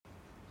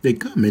They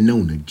coming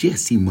on the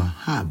Jesse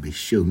Mohave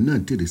show.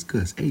 Nothing to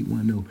discuss.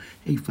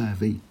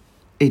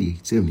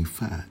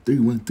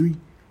 810-858-8875.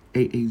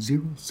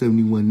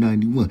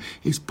 313-880-7191.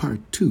 It's part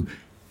 2.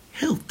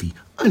 Healthy,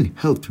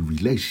 unhealthy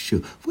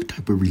relationship. What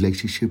type of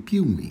relationship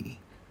you mean?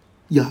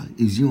 Y'all,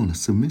 is you on a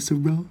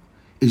submissive role?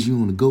 Is you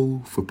on a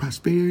goal for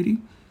prosperity?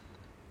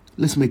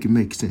 Let's make it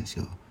make sense,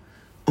 y'all.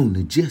 On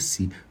the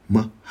Jesse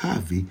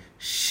Mohave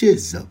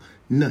Shizzo.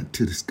 Nothing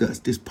to discuss.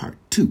 This part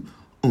 2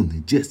 on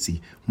the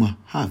Jesse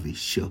Mohave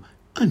show.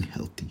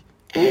 Unhealthy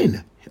and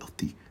a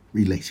healthy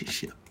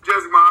relationship.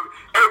 Jesse Mohave,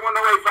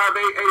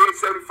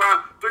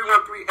 810-858-8875,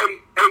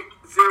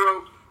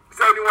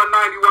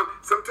 313-880-7191.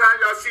 Sometimes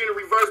y'all see in the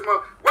reverse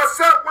mode. What's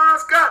up, Juan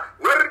Scott?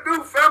 What it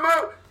do,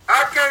 famo?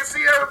 I can't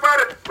see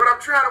everybody, but I'm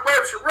trying to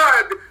wave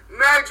Sherrod.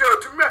 Nigel,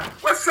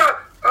 what's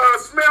up?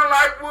 Smell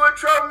like wood,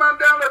 Troll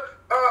Mandela.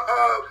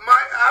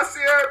 I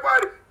see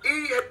everybody.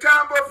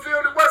 Tambo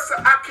Field, what's up?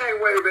 I can't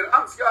wave it.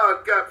 Y'all,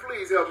 God,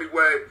 please help me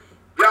wave.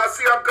 Y'all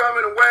see I'm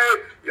coming to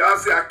wave. Y'all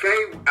see I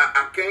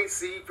can't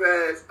see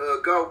past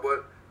go,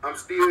 but I'm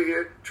still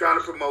here trying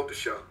to promote the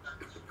show.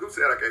 Who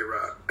said I can't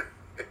ride?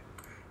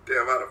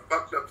 Damn, I done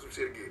fucked up some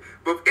shit again.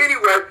 But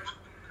anyway,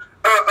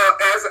 like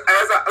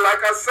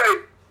I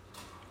say,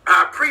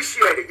 I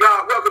appreciate it,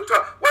 y'all. Welcome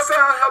to what's an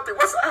unhealthy,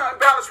 what's an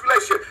unbalanced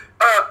relationship.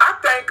 I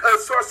think a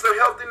source of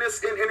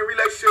healthiness in a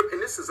relationship,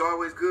 and this is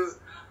always good,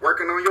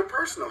 working on your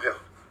personal health.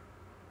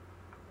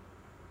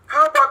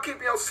 How about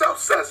keeping yourself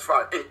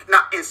satisfied and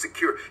not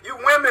insecure? You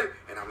women,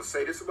 and I'm going to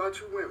say this about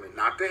you women,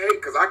 not to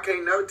hate, because I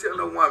can't never tell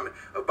no woman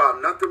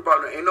about nothing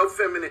about her. Ain't no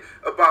feminine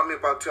about me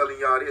about telling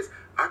y'all this.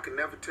 I can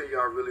never tell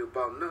y'all really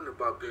about nothing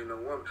about being a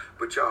woman,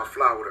 but y'all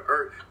flower the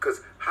earth.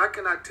 Because how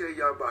can I tell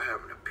y'all about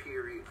having a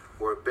period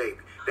or a baby?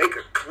 They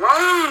could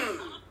clone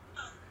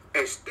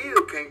and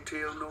still can't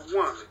tell no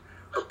woman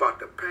about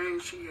the pain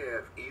she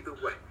have either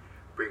way.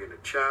 Bringing a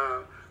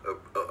child,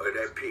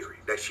 that period,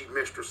 that she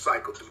menstrual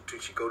cycle through till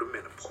she go to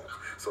menopause.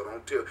 So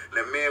don't tell.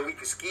 Now, man, we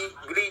can ski,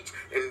 bleach,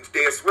 and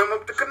they'll swim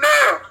up the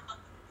canal.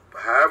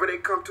 But however they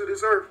come to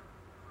this earth,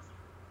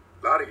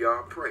 a lot of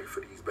y'all pray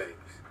for these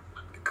babies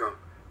to come.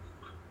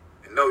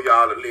 And know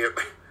y'all to live.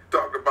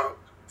 Talk about,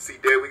 see,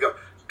 there we go.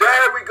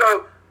 There we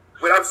go.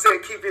 What I'm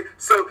saying, keep it.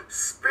 So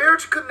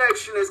spiritual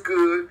connection is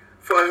good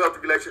for a healthy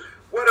relationship.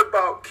 What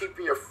about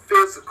keeping your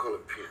physical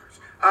appearance?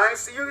 I ain't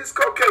see you. It's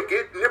okay.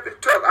 Get nip and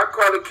tuck. I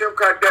call it Kim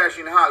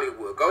Kardashian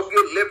Hollywood. Go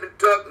get lip and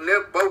tuck,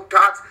 nip,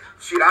 Botox.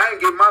 Shit, I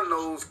ain't get my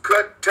nose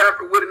cut,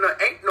 tampered with it.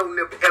 Ain't no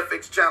nip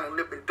FX channel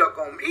nip and tuck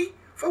on me.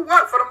 For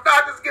what? For them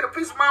doctors to get a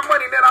piece of my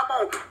money that I'm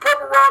on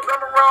purple raw,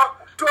 drummer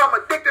raw, till I'm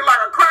addicted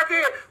like a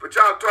crackhead. But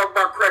y'all talk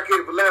about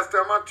crackhead. But last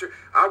time I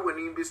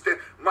wouldn't even be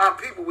standing. My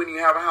people wouldn't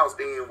even have a house.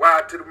 They ain't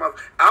wired to the mother.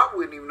 I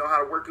wouldn't even know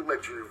how to work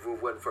electricity if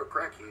it wasn't for a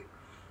crackhead.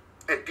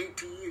 And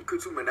DTE and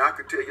consumer. And I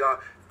could tell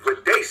y'all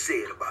what they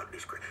said about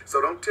this crap. So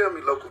don't tell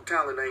me local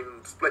talent ain't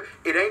on display.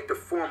 It ain't the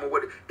form of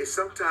what it is.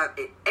 Sometimes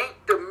it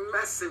ain't the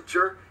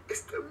messenger.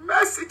 It's the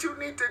message you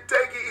need to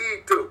take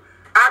heed to.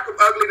 I come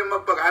ugly to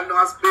motherfucker. I know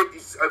I spit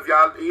these. If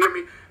y'all hear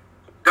me,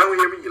 don't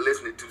hear me, you're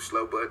listening too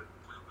slow, but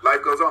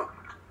life goes on.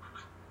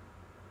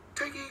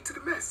 Take heed to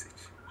the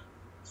message.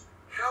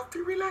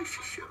 Healthy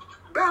relationship.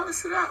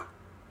 Balance it out.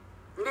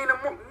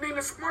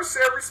 Nina Smart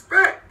said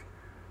respect.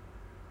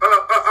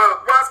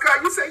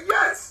 Roscoe, you say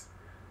yes.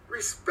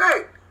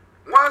 Respect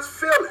one's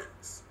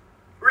feelings.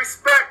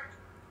 Respect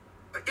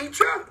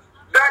each other.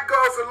 That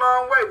goes a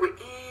long way with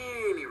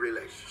any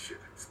relationship,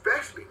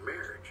 especially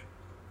marriage.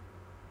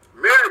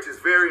 Marriage is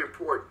very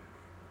important.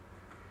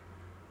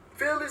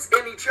 Feelings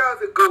in each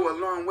other go a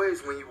long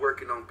ways when you're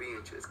working on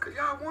being just because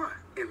y'all want.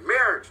 In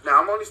marriage,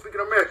 now I'm only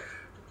speaking of marriage.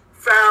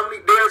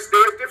 Family, there's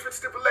different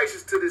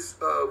stipulations to this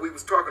we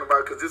was talking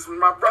about because this was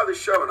my brother's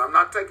show and I'm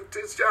not taking to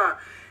his job.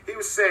 He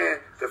was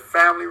saying the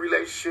family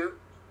relationship.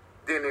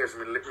 Then there's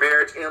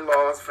marriage,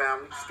 in-laws,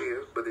 family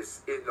still, but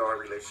it's in-law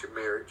relationship,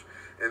 marriage.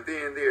 And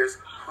then there's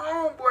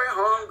homeboy,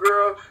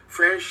 homegirl,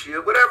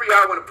 friendship, whatever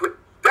y'all want to put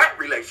that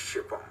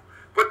relationship on.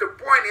 But the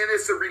point in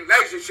it's a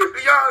relationship. Do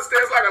y'all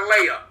understand? It's like a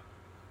layup.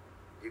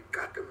 You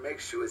got to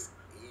make sure it's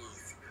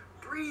easy.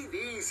 Breathe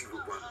easy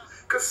with one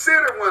another.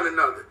 Consider one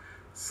another.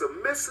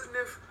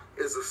 Submissiveness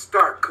is a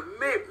start.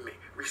 Commitment,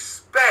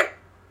 respect,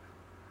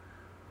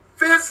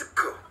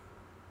 physical,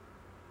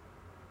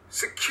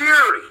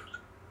 security,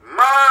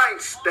 mind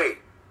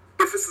state.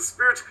 If it's a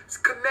spiritual,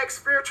 connect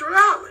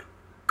spirituality.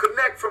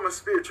 Connect from a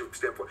spiritual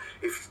standpoint.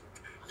 If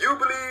you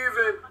believe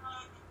in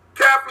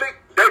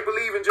Catholic, they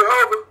believe in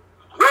Jehovah.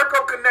 Work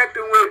on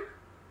connecting with.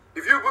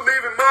 If you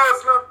believe in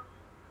Muslim,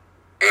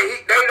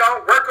 and they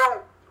don't work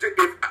on.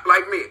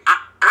 Like me,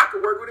 I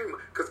could work with him.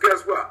 Because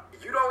guess what?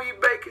 You don't eat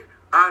bacon,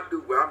 I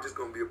do. Well, I'm just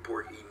gonna be a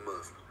pork eating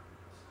Muslim.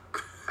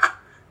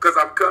 Because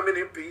I'm coming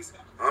in peace.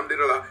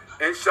 Alhamdulillah,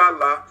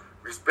 inshallah,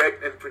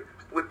 respect and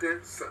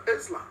within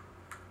Islam.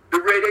 The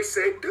way they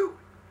say do.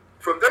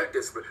 From their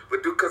discipline.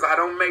 But because I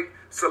don't make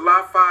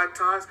Salah 5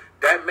 times,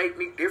 that make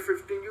me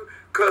different than you.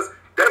 Because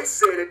they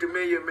said at the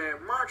Million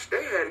Man March,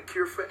 they had a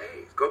cure for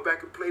AIDS. Go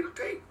back and play the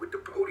tape with the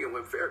podium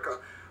when Farrakhan.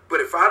 But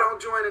if I don't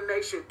join a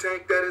nation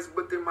tank that is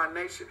within my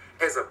nation,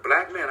 as a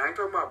black man, I ain't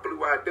talking about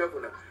blue-eyed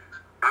devil now.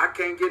 I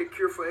can't get a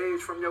cure for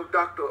AIDS from your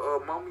doctor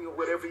or mommy or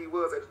whatever he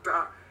was at the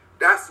time.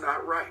 That's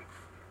not right.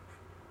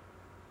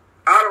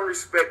 I don't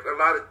respect a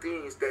lot of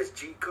things that's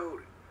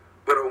G-coded.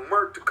 But on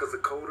Merck, because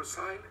of code of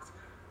silence,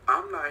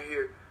 I'm not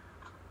here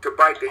to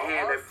bite the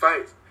hand that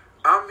fights.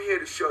 I'm here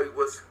to show you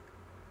what's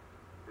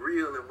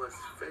real and what's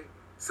fake.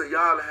 So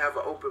y'all have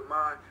an open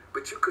mind.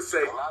 But you could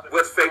say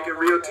what's fake and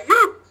real to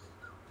you.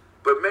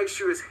 But make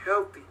sure it's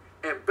healthy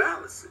and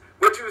balanced.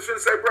 What you was going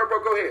to say, bro,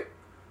 go ahead.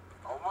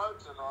 A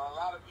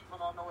lot of people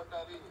don't know what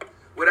that is.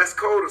 Well, that's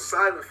code of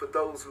silence for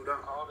those who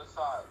don't. Code of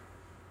silence.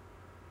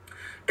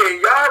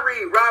 And y'all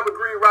read Robert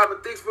Greene,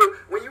 Robert Thicke's book.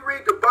 When you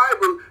read the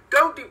Bible,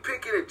 don't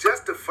depict it and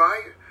justify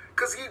it.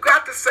 Because you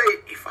got to say,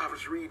 if I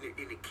was reading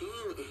it in the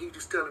King and he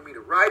just telling me to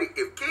write it.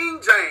 If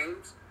King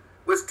James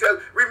was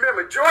telling,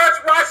 remember,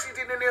 George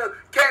Washington and them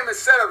came and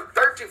set up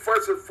 13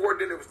 first and 4,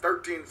 then it was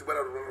 13,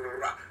 whatever, blah, blah,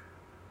 blah.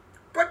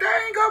 But they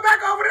ain't go back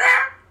over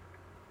there.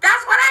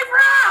 That's where they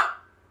from.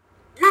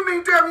 You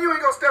mean tell me you ain't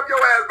gonna step your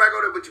ass back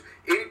on there? But you,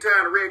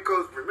 anytime the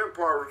Redcoats, remember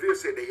Paul Revere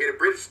said they hear the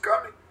British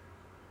coming.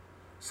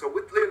 So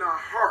within our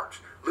hearts,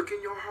 look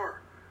in your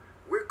heart,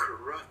 we're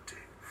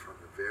corrupted from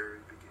the very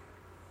beginning.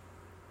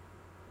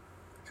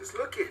 Just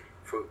look at it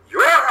for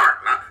your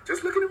heart. Now,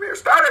 just look in the mirror.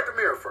 Start at the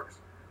mirror first.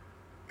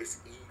 It's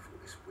evil.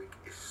 It's wicked.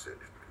 It's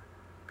sinister.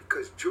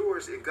 Because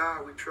George, in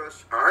God we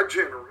trust, our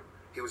general,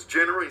 he was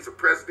general, he's a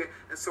president,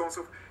 and so on and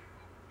so forth.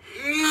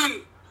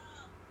 He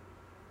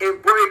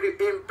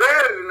embedded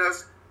in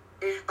us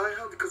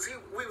unhealthy because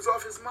we was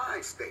off his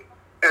mind state.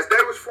 As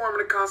they was forming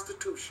the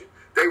Constitution,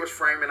 they was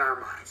framing our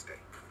mind state.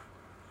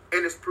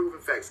 And it's proven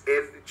facts.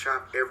 Edited,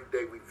 chopped, every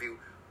day we view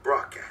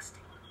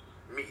broadcasting,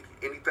 media,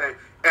 anything.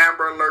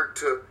 Amber Alert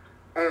to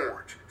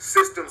Orange.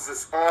 Systems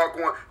is all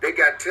going. They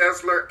got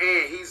Tesla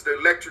and he's the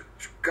electric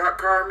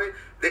car man.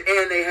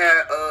 And they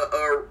had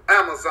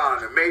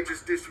Amazon, the major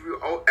distributor.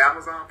 Oh,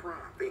 Amazon Prime.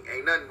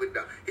 Ain't nothing with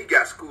that. He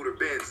got Scooter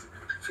Benz.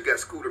 She got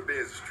Scooter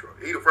Benz's truck.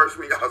 He the first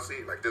one y'all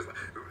seen like this.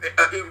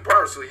 Even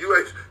personally,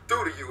 U.S.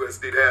 through the U.S.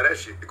 did have that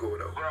shit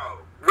going on. Bro.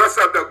 What's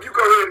up, though? You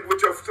go ahead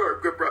with your story,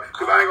 good bro.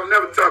 Because I ain't gonna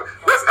never talk.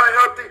 What's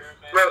unhealthy?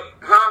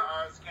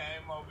 Cars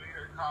came over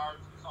here.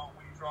 Cars was on.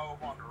 We drove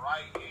on the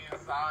right hand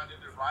side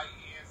of the right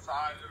hand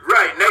side of the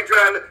right, and they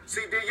drive.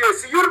 See,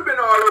 you'd have been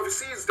all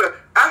overseas stuff.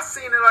 I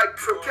seen it like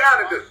from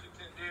Canada.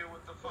 Washington did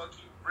what the fuck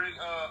he bring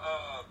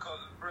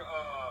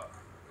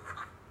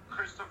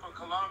Christopher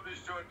Columbus,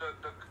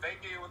 they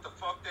did what the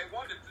fuck they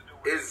wanted to do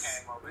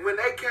when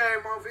they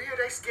came over here,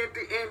 they skipped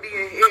the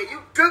Indian head.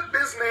 You took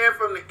this land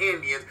from the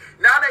Indians.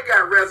 Now they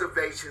got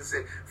reservations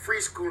and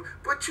free school,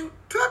 but you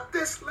took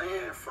this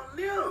land from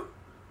them.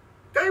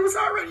 They was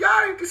already,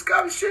 y'all ain't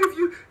discovered shit. If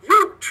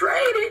you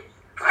traded,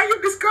 how you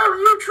discover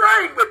you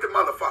trade with the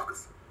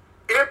motherfuckers?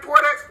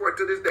 Import, export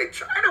to this day.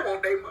 China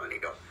want their money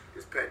though.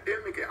 This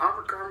pandemic and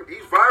Omicron,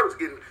 these virus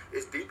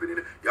it's deeper than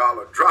it. Y'all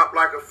are dropped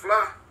like a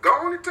fly. Go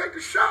on and take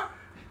the shot.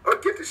 Or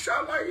get the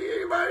shot like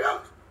anybody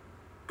else.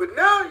 But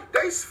now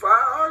they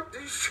fire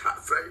these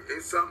shots.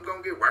 Is something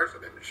gonna get worse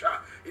than the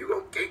shot? You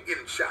gonna keep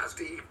getting shots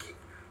till you keep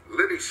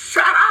literally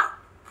shot out.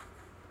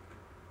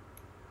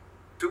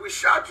 Do we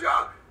shot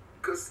y'all?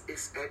 Because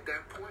it's at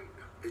that point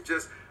now. It's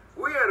just,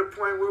 we're at a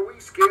point where we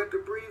scared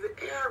to breathe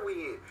the air we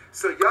in.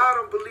 So y'all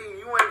don't believe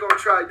you ain't gonna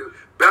try to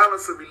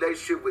balance a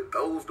relationship with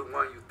those the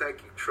one you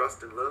think you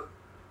trust and love?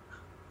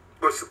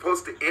 But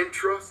supposed to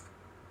entrust?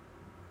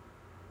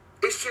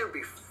 It should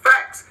be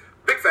facts.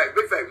 Big fact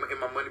in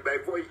my money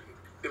bag voice.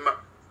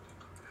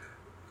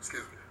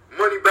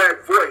 Money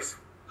bag voice.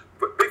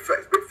 But big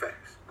facts.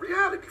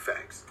 Reality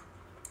facts.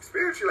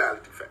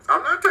 Spirituality facts.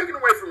 I'm not taking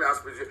away from y'all.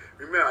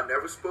 Remember, I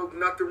never spoke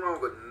nothing wrong,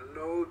 but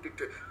no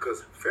dictator.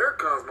 Because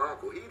Farrakhan's my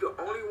uncle. He the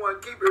only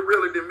one keep it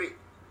realer than me.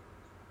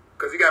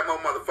 Because he got more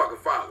motherfucking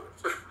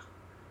followers.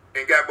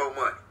 And got more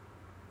money.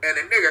 And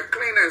the nigga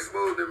cleaner and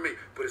smooth than me.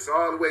 But it's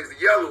always the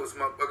yellowest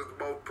motherfuckers,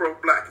 the most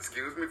pro-black.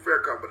 Excuse me,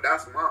 Farrakhan, but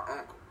that's my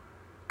uncle.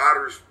 Out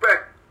of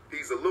respect,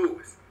 he's a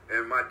Lewis.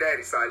 And my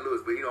daddy side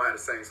Lewis, but he don't have the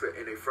same respect.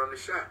 And they from the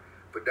shot.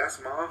 But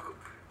that's my uncle.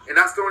 And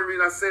that's the only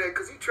reason I say that,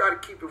 because he try to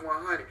keep it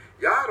 100.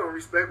 Y'all don't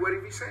respect what he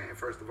be saying,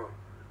 first of all.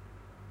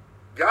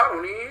 Y'all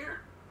don't even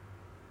hear.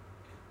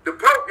 The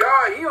Pope,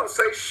 y'all, he don't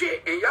say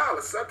shit. And y'all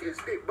are sucking his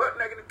dick, butt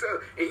naked in the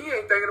tub. And he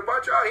ain't thinking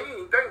about y'all.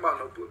 He ain't thinking about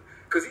no pussy.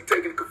 Because he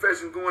taking the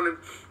confession going in.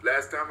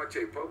 Last time I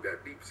checked, Pope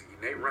got deep sea. And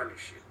they run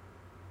this shit.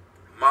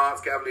 Mobs,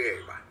 Cavalier,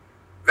 everybody.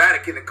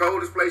 Vatican, the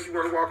coldest place you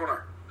want to walk on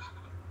earth.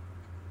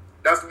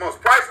 That's the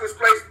most priceless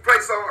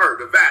place on earth,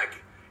 the Vatican.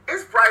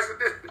 It's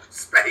priceless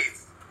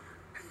space.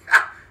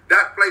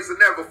 That place will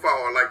never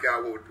fall like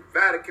y'all would. The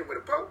Vatican with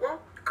the Pope,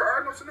 well, the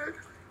Cardinals and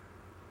everything.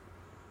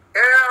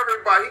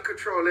 Everybody, he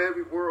control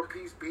every world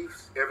peace,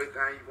 beefs,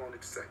 everything you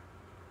wanted to say.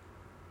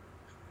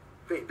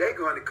 Think they're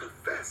going to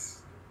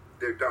confess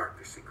their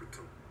darkest secret to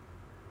him.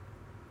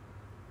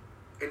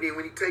 And then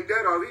when he take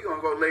that off, he going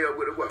to go lay up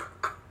with a what?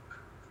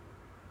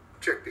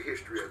 Check the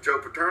history of Joe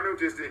Paterno.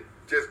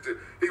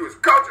 He was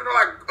coaching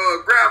like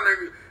ground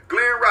nigga,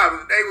 Glenn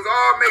Robbins, they was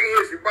all making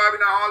history. Bobby,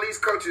 now all these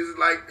coaches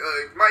like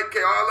Mike K,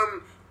 all of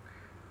them.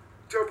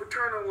 Joe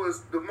Paterno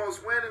was the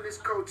most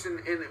winningest coach in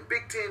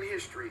Big Ten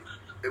history.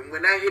 And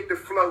when that hit the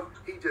flow,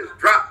 he just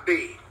dropped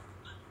dead.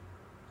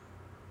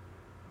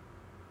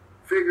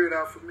 Figure it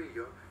out for me,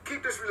 y'all.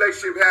 Keep this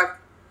relationship happy.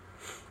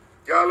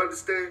 Y'all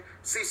understand?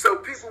 See, so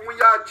people, when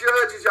y'all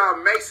judges, y'all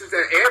masons,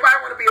 that everybody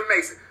want to be a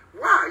mason.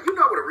 Why? You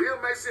know what a real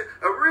mason?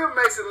 A real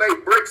mason lay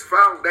bricks,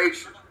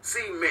 foundation,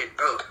 cement,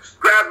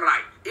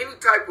 granite, any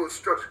type of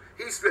structure.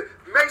 He's the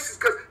masons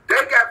because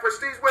they got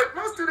prestige. Wait,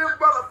 most of them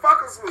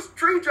motherfuckers was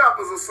tree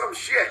jumpers or some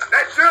shit.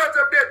 That judge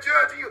up there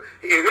judging you,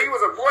 if he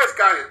was a Boy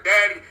Scout, his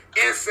daddy,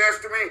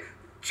 ancestor, man,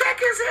 check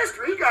his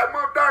history. He got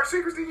more dark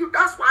secrets than you.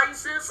 That's why he's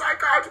seeing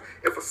psychiatrists.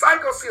 If a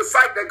psycho see a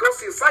psych, that go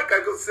see a psych,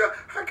 that go see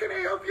how can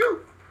they help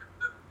you?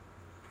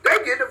 They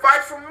getting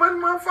advice from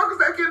money motherfuckers.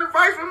 They getting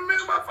advice from men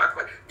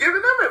motherfuckers.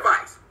 Giving them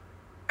advice.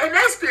 And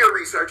they still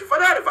researching for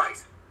that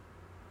advice.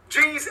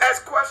 Genius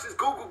ask questions.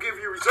 Google give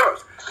you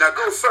results. Now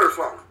go surf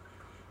on them.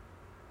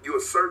 You a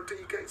surf till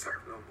you can't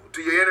surf no more.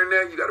 To your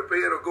internet, you got to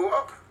pay it or go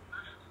up.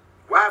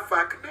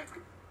 Wi-Fi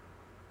connected.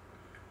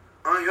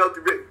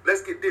 Unhealthy rate.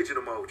 Let's get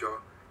digital mode,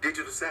 y'all.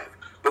 Digital savvy.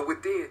 But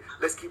within,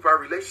 let's keep our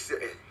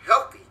relationship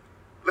healthy.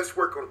 Let's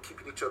work on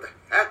keeping each other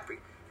happy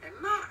and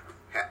not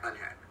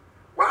unhappy.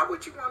 Why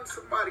would you want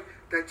somebody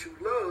that you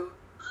love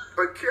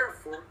or care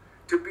for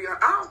to be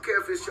I don't care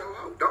if it's your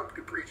hoe. Don't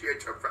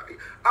depreciate your value.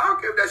 I don't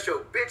care if that's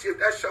your bitch, if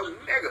that's your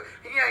nigga.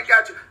 He ain't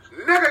got you.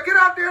 Nigga, get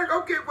out there and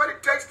go get what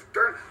it takes to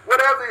turn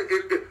whatever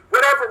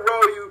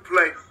role you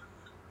play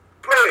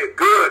it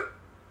good.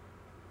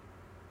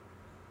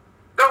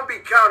 Don't be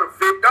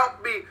counterfeit.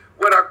 Don't be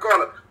what I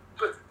call it.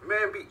 But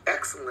man, be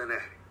excellent at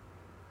it.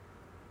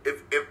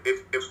 If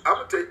I'm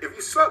gonna tell you, if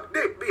you suck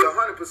dick, be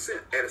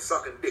 100% at a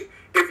sucking dick.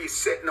 If you're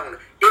sitting on it,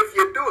 if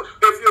you do it,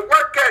 if you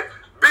work at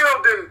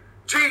building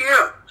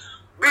GM,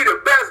 be the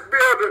best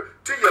builder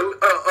to your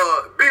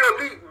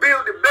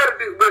build it better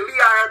than what Lee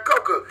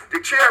Iacocca,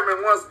 the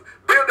chairman, once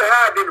build it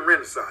higher than the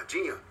Renaissance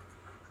GM.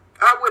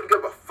 I wouldn't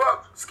give a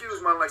fuck.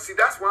 Excuse my language. See,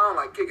 that's why I don't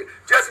like kicking.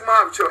 Jesse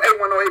Mohave Show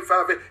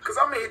 810-858, because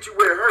I'm gonna hit you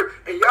where it hurt,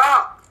 and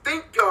y'all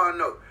think y'all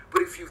know,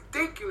 but if you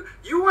think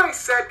you ain't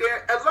sat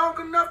there long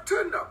enough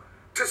to know.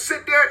 To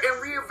sit there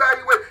and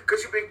reevaluate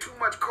because you've been too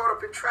much caught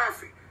up in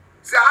traffic.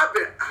 See, I've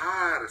been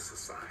out of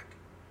society.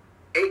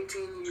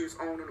 18 years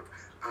on and off.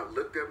 I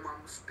looked at my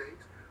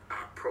mistakes. I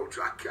approached.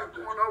 I kept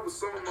going over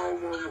some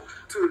more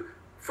to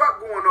fuck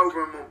going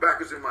over them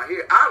backwards in my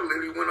head. I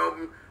literally went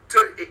over to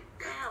it.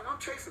 Damn, I'm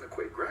chasing a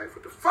quick grave.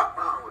 What the fuck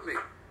wrong with me?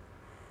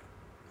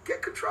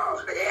 Get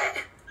control.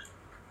 Yeah.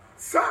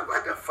 Son,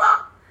 what the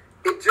fuck?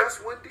 It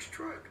just went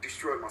destroyed.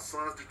 Destroyed my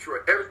sons,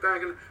 destroyed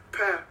everything in the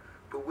path.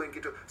 But when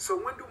get to, so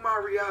when do my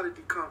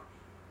reality come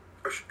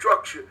a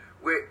structure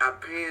where I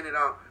pan it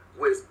out,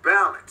 where it's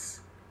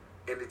balanced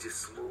and it just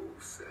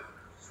smooth sailing?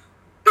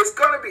 It's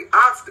gonna be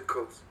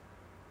obstacles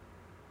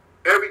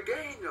every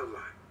day in your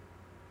life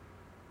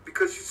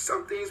because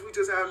some things we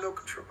just have no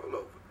control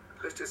over.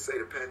 Let's just say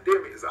the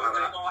pandemic is out.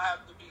 But they don't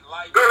have to be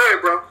life. Go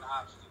ahead, bro.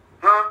 Obstacles.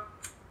 Huh?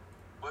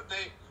 But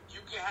you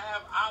can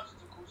have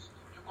obstacles.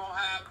 You're gonna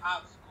have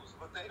obstacles,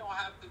 but they don't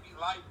have to be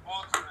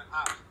life-altering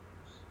obstacles.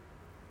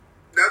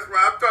 That's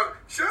right. I'm talking.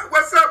 Sure.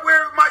 What's up,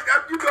 where Mike?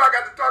 You know I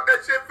got to talk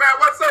that shit, fam.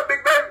 What's up,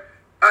 big baby?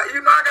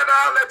 You know I got to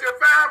holler at your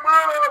fam.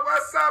 Oh,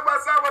 what's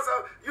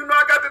up? You know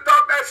I got to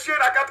talk that shit.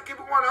 I got to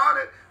keep it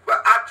 100.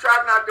 But I try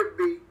not to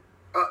be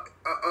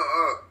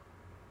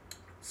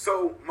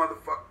so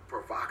motherfucking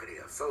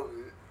provocative. So,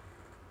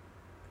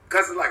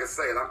 because like I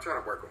said, I'm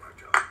trying to work on my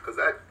job. Because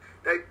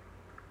they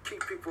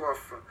keep people off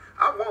from.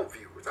 I want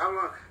viewers. I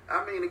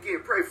mean,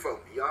 again, pray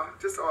for me, y'all.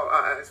 Just all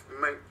I ask,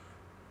 man.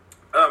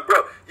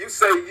 Bro, you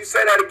say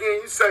that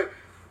again. You say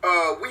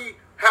we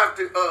have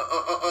to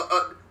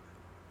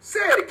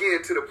say it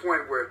again to the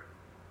point where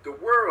the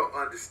world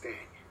understands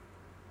you.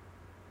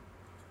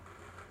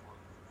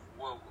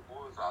 What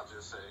was I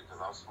just saying?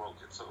 Because I'm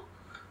smoking too.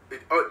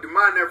 The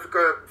mind never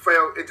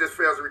fails. It just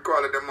fails to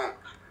recall at the moment.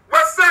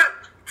 What's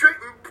up, Trina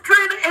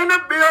in the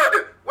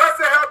building? What's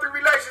a healthy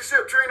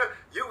relationship, Trina?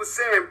 You was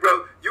saying,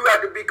 bro, you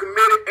had to be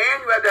committed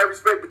and you had to have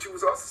respect, but you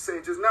was also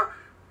saying just now,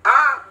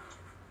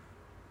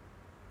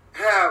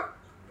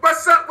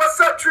 what's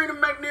up, Trina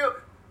McNeil?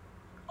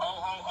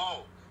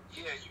 Oh.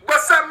 Yeah.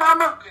 What's up,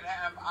 mama? You can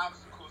have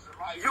obstacles in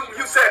life.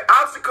 You said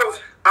obstacles.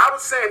 I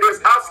was saying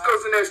there's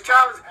obstacles and there's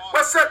challenges.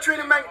 What's up,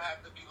 Trina McNeil? Don't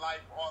have to be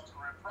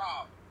life-altering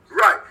problems.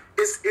 Right.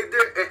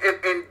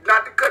 And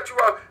not to cut you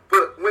off,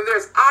 but when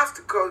there's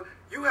obstacles,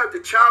 you have to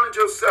challenge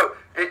yourself.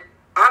 And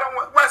I don't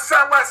want, what's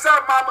up,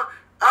 mama?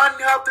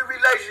 Unhealthy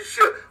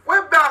relationship.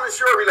 What balance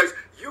your relationship?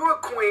 You a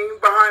queen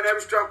behind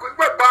every strong queen.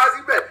 What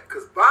Bozzy bet?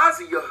 Because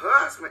Bozzy, your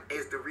husband,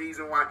 is the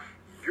reason why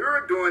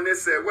you're doing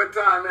this at what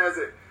time is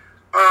it?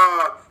 10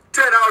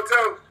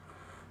 Hotel.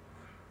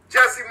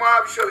 Jesse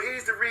Mohave Show,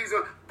 he's the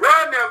reason.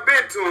 Brian never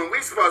been to him.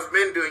 We supposed to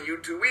been doing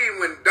YouTube. We even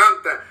went and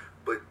done that.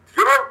 But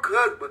your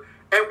husband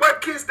And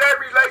what keeps that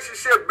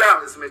relationship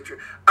balanced, Mr.?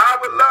 I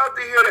would love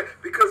to hear that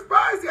because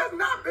Bryce has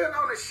not been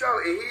on the show,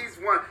 and he's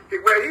one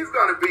where he's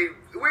going to be.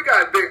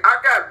 I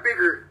got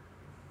bigger.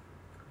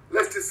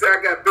 Let's just say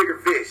I got bigger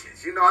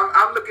visions. You know,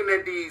 I'm looking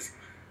at these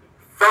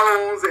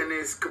phones and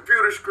this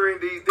computer screen,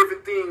 these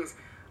different things.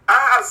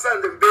 I have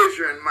something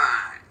bigger in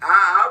mind.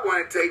 I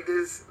want to take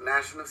this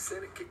national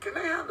Senate. Can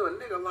they handle a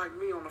nigga like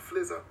me on the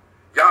flizzo?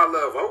 Y'all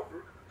love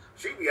Oprah.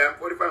 She be having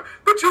 45.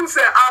 But you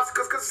said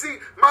obstacles, because see,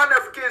 my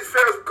nephew kids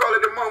Ferris, we call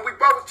it the moment. We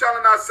both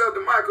challenge ourselves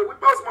to Michael. We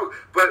both smoke.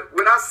 But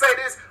when I say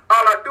this,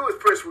 all I do is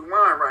press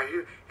rewind right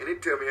here, and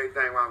it tell me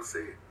everything while I'm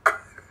saying.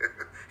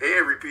 He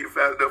ain't repeat it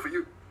fast enough for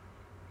you.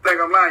 Think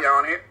I'm lying,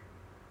 y'all on here?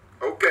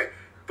 Okay.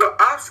 The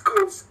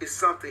obstacles is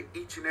something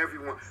each and every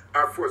one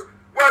are forced.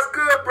 What's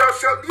good, bro?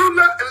 Show you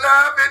love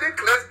in the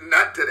class.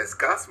 Not to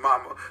discuss,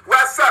 mama.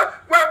 What's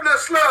up? Where little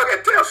slug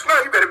at? Tell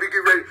Slug, you better be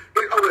getting ready.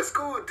 At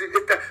school,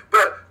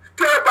 but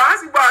tell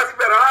Bossy, you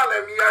better holler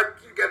at me.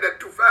 You got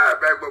that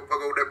 2.5 back,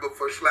 motherfucker, over there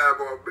before slime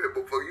on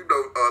before you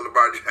know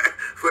LeBron James.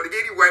 But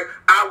anyway,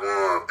 I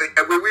want,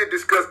 and we'll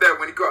discuss that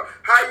when he called.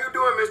 How you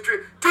doing,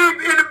 Mr. T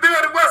in the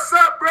building? What's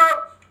up, bro?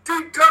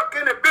 T-Tuck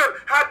in the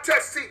building. High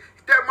Texas.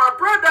 That my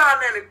brother down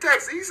there in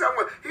Texas, he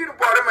somewhere, he done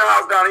bought him a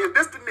house down here.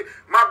 This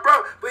my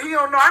brother, but he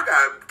don't know I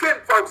got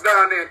kin folks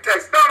down there in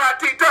Texas. Don't I,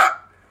 T-Tuck?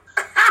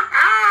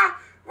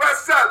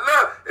 What's up,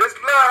 love? It's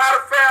love. How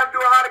the fam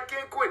doing? How the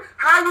king queen?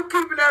 How you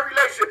keeping that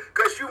relationship?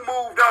 Because you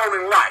moved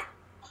on in life.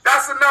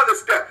 That's another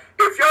step.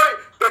 If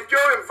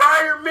your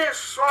environment,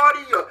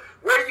 shorty, or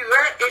where you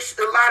at, it's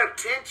a lot of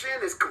tension,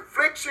 it's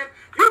confliction,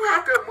 you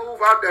have to move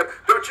out there.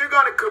 But you're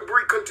going to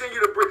continue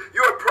to bring,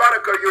 you're a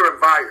product of your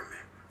environment.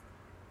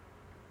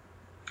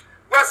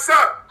 What's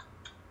up?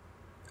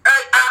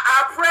 Hey,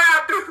 I pray I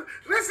do.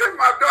 Listen,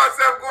 my daughter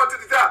said I'm going to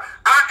the top.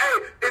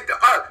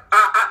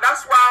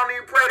 That's why I don't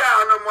even pray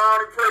down no more.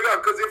 I don't even pray up.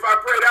 Because if I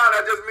pray down,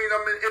 that just means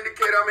I'm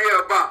indicate I'm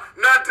hellbound.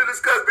 Nothing to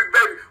discuss, big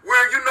baby.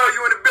 Where you know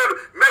you in the building.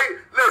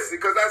 Listen,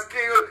 because that's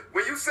king.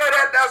 When you say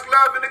that, that's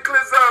love in the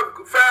clips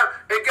of fam.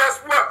 And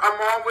guess what?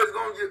 I'm always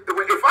going to get the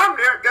way. If I'm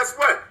there, guess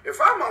what? If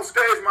I'm on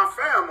stage, my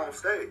fam on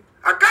stage.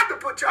 I got to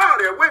put y'all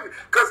there with me.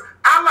 Because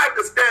I like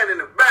to stand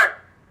in the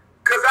back.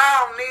 Because I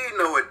don't need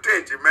no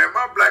attention, man.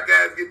 My black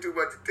ass get too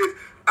much attention.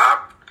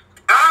 I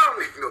don't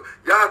need no.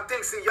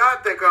 Y'all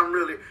think I'm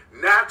really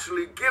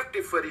naturally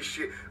gifted for this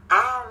shit.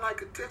 I don't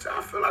like attention.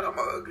 I feel like I'm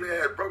an ugly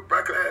ass, broke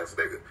back ass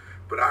nigga.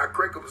 But I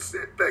crank up a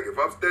set back. If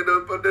I'm standing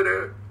up under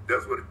there,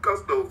 that's where the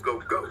custos go.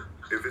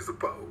 If it's a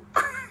pole.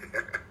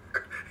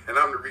 And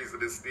I'm the reason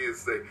this still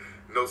say,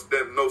 no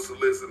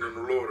soliciting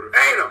the Lord.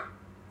 Ain't them.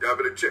 Y'all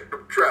better check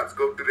them traps.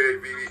 Go to the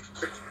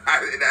AVD. I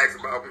didn't ask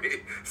about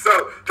me. So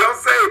don't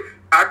say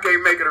I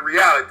can't make it a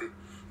reality.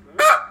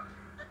 But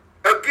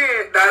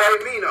again, that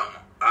ain't me no more.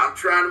 I'm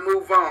trying to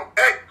move on.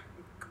 Hey,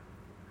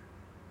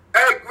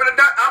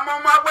 I'm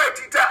on my way,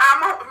 T-T.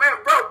 Man,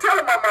 bro, tell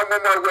him I'm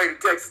on my way to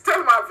Texas. Tell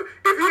him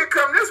if he'd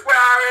come this way, I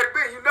already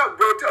been. You know,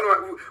 bro, tell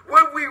him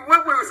when we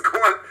was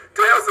going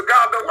to El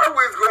Segundo, where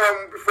we was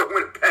going before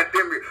when the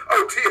pandemic,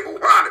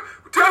 Tijuana.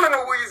 Tell them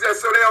where we was at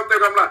so they don't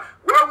think I'm like,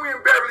 well, we in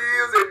Beverly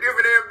Hills at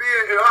different NBA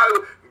in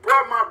Hollywood. Bro,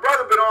 my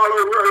brother been all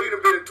over the world. He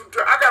done been in 2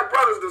 times. I got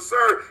brothers to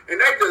serve, and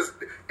they just,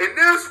 in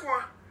this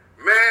one,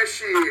 man,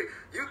 shit.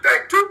 You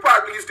think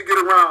Tupac used to get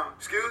around?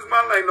 Excuse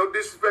my language, no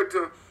disrespect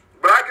to him,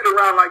 but I get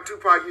around like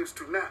Tupac used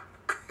to now.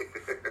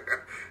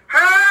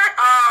 Hey,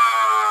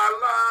 I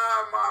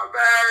love my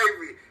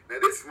baby. Now,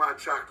 this is my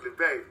chocolate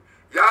baby.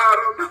 Y'all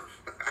don't know.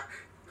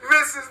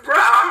 Mrs.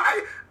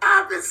 Brown,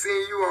 I've been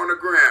seeing you on the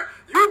gram.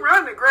 You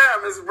run the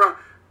gram, Mrs. Brown.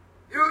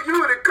 You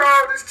would have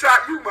called this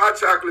you my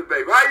chocolate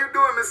baby. How you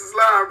doing, Mrs.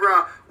 Lyon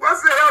Brown?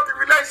 What's a healthy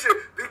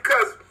relationship?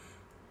 Because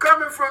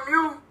coming from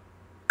you,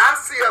 I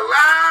see a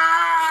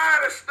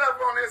lot of stuff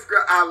on this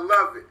girl. I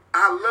love it.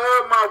 I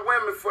love my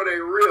women for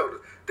their realness.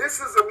 This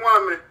is a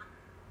woman,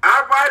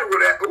 I write her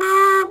with that.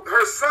 Ooh,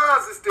 her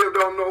sons still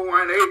don't know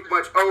one. They ain't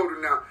much older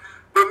now.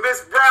 But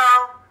Miss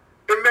Brown,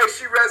 it makes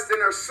she rest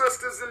in her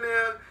sisters and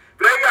them.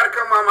 But they got to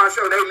come on my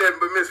show. They live.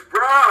 But Miss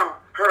Brown,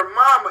 her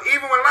mama,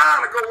 even when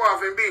Lana go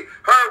off and be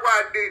her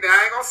white D,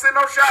 I ain't going to send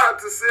no shout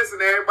out to sis and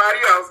everybody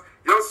else.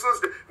 Your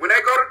sister, when they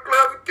go to the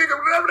club and kick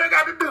up whatever they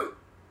got to do.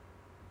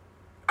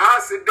 I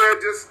sit there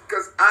just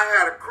because I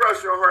had a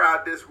crush on her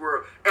out this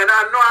world. And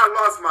I know I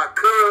lost my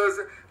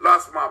cousin,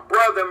 lost my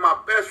brother, my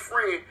best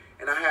friend,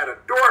 and I had a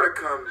daughter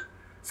coming.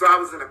 So I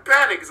was in a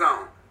panic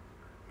zone.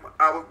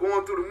 I was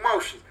going through the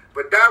motions.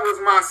 But that was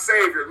my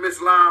savior,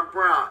 Miss Lyon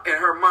Brown, and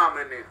her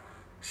mama and them.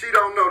 She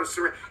don't know the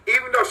surrender.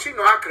 Even though she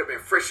know I could have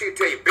been fresh. She'd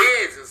tell you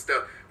Benz and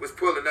stuff was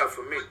pulling up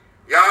for me.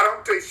 Y'all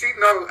don't tell you. She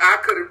know I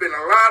could have been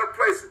a lot of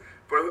places.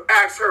 But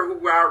ask her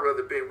where I'd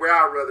rather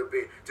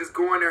be. Just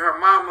going to her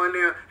mama and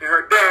them and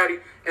her daddy.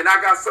 And I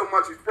got so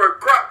much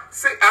respect.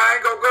 See, I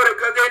ain't going to go there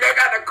because they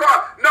got the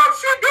car. No,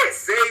 she did.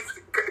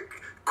 See,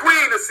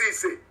 Queen of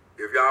CC.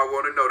 If y'all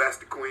want to know, that's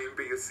the Queen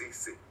Bee of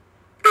CC.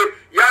 If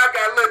y'all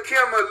got Lil'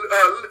 Kim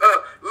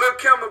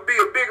will be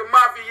a bigger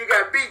mafia. You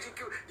got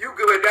BGQ. You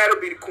could Well,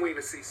 that'll be the queen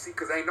of CC,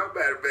 because ain't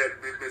nobody better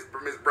than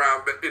Miss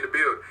Brown in the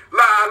building.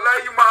 I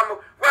love you, mama.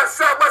 What's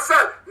up?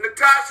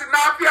 Natasha,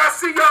 Nafi, I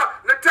see y'all.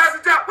 Natasha,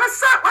 what's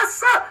up?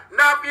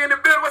 Nafi in the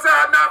building. What's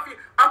up, Nafi?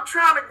 I'm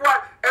trying to go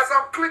out. As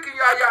I'm clicking,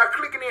 y'all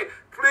clicking in.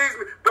 Please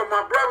me. But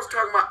my brother was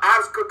talking about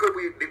Oscar, because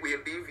we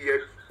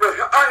deviate. But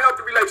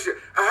unhealthy relationship.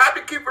 I have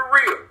to keep it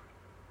real.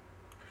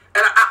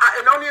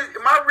 And only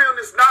my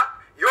realness,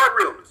 not your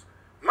realness.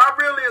 My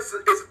realness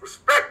is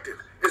perspective.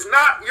 It's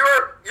not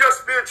your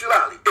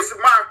spirituality. It's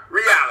my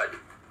reality.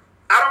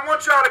 I don't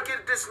want y'all to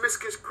get this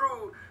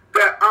misconstrued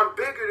that I'm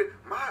bigger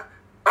than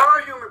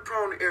our human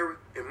prone area,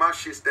 and my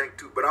shit stink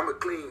too, but I'm going to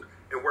clean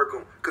and work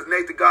on, because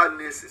Nathan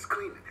Godliness is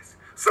cleanliness.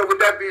 So with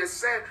that being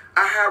said,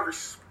 I have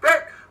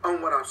respect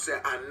on what I'm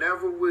saying. I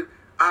learned,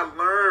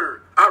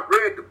 I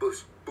read the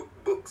books,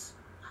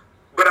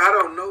 but I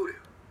don't know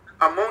them.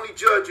 I'm only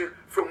judging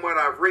from what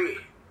I've read.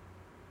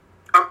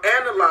 I'm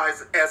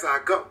analyzing as I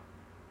go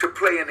to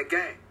play in the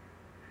game.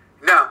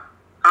 Now,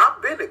 I've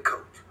been a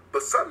coach,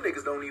 but some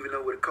niggas don't even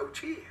know what a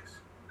coach is.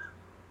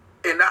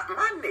 And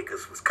my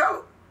niggas was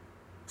cold.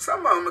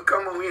 Some of them will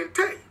come on here and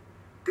tell you,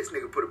 this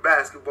nigga put a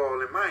basketball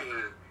in my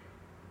hand.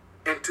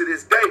 And to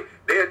this day,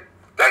 they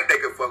think they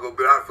can fuck up,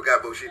 but I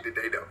forgot about shit that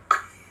they don't.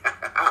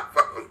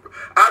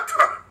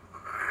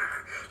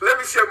 Let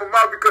me shut my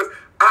mouth, because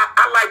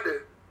I like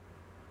to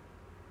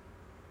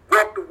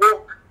walk the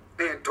walk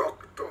and talk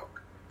the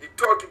talk. You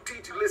talk, you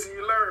teach, you listen,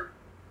 you learn.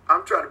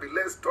 I'm trying to be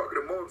less talking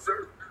and more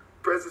observant.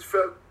 Presence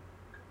felt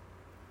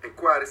and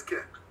quiet as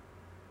kept.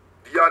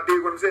 Do y'all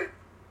dig what I'm saying?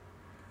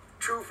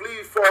 Truth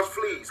leads, false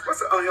flees.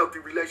 What's an unhealthy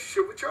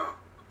relationship with y'all?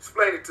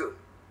 Explain it to me.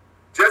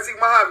 Jesse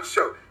Mohave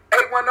Show.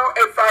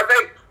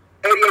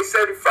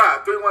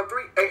 810-858-8875.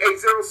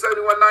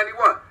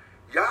 313-880-7191.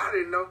 Y'all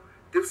didn't know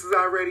this is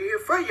already here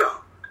for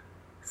y'all.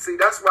 See,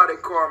 that's why they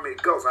call me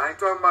the ghost. I ain't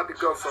talking about the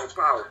ghost on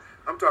power.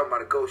 I'm talking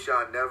about the ghost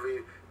y'all never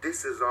hear.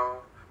 This is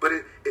all. But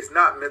it's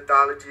not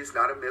mythology. It's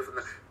not a myth.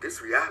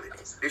 This reality.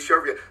 This your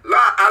reality.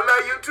 I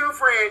love you too,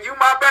 friend. You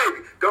my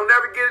baby. Don't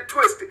never get it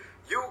twisted.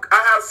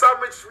 I have so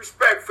much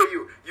respect for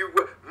you.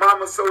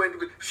 Mama so into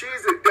me.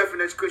 She's a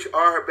definition because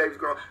all her babies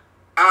grown.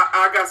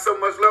 I got so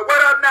much love.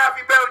 What up,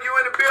 Nafi Bell? You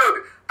in the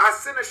building. I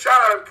send a shout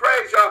out and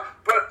praise y'all,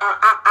 but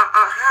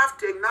I have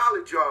to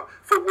acknowledge y'all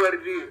for what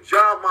it is.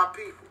 Y'all my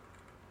people.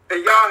 And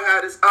y'all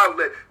have this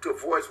outlet to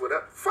voice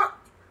whatever. Fuck.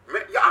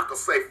 Man, y'all can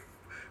say,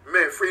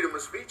 man, freedom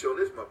of speech on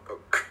this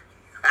motherfucker.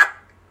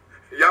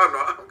 Y'all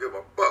know I don't give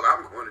a fuck.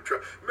 I'm going to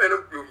try. Man,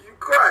 you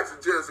Christ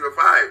and just if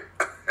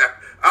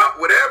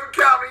whatever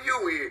county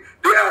you in,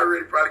 they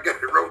already probably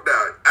got it wrote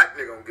down. That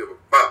nigga don't give a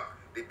fuck.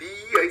 The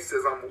DEA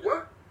says I'm a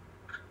what?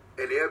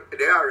 And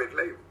they already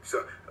labeled.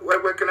 So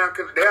what can I?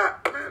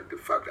 Man, the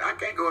fuck, I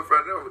can't go in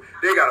front of them.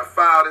 They got to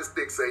file this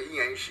thing say he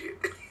ain't shit.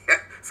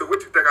 So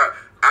what you think?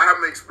 I'm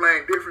gonna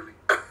explain differently.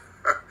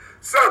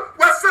 So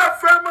what's up,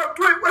 famo?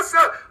 What's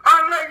up?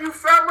 I love you,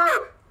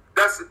 famo.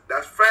 That's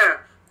fam.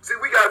 See,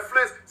 we got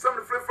some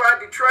of the Flint Fire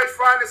Detroit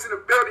finest in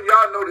the building.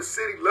 Y'all know the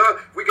city love.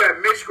 We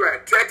got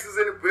Michigan, Texas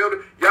in the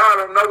building. Y'all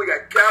don't know. We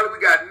got Cali. We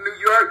got New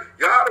York.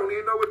 Y'all don't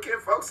even know what Ken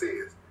Folks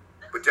is.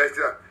 But just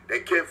they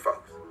Ken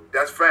Folks.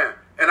 That's fam.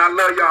 And I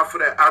love y'all for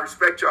that. I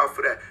respect y'all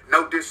for that.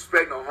 No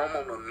disrespect, no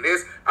homo, no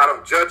this. I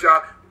don't judge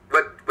y'all.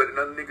 What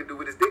another nigga do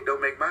with his dick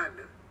don't make mine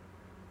do.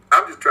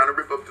 I'm just trying to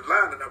rip up the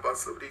line about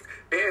some of these.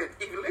 And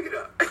even lick it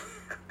up.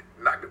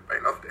 Knock the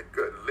paint off that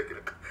good and lick it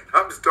up.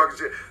 I'm just talking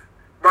shit.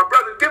 My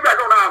brother, get back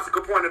on the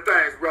obstacle point of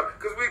things, bro.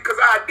 Because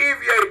I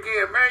deviate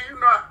again, man. You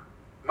know, I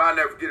might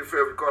never get it for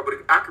every car, but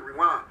I can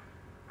rewind.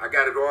 I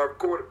got it all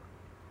recorded.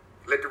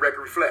 Let the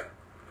record reflect.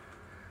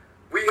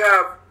 We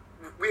have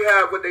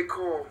what they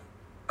call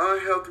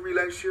unhealthy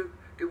relationship.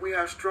 Then we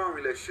have strong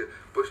relationship.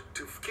 But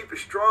to keep it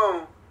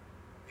strong,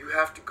 you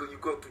have to go. You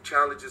go through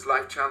challenges,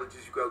 life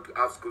challenges. You go through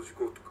obstacles. You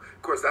go through.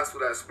 Of course, that's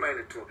what I explained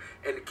it to him.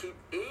 And to keep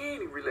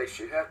any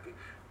relationship happy,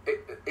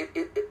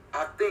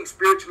 I think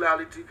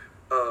spirituality,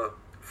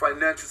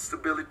 financial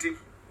stability,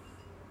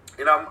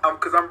 and I'm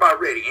about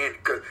ready, and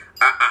because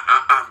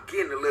I'm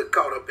getting a little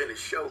caught up in the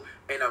show,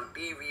 and I'm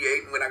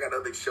deviating when I got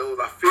other shows.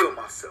 I feel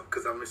myself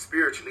because I'm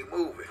spiritually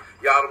moving.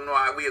 Y'all don't know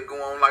how we'll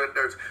go on like a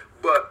dirt,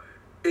 but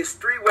it's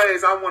three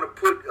ways I want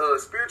to put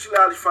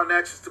spirituality,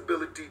 financial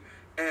stability,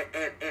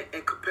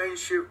 and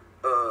companionship,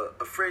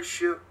 a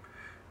friendship,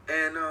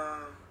 and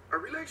a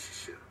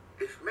relationship.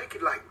 It's make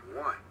it like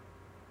one.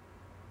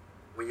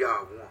 When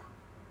y'all want,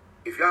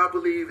 if y'all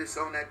believe it's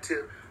on that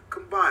tip,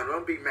 combine.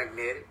 Don't be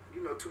magnetic.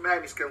 You know, two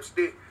magnets come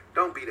stick.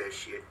 Don't be that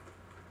shit.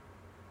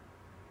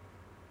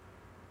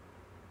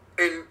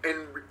 And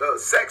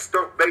sex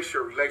don't base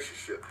your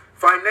relationship.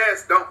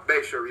 Finance don't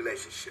base your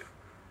relationship.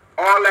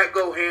 All that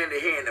go hand in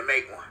hand to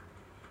make one.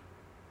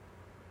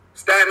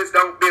 Status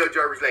don't build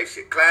your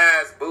relationship.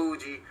 Class,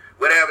 bougie,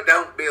 whatever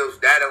don't build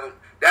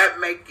that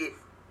make it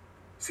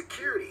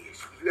security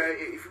issue.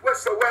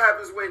 So what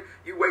happens when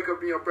you wake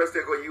up in your breast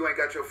or you ain't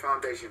got your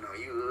foundation on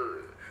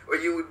you, or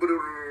you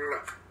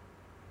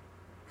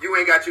You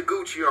ain't got your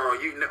Gucci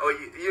on.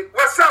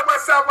 What's up?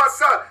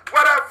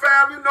 What up,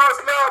 fam? You know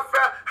it's love,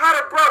 fam. How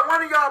the bro?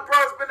 One of y'all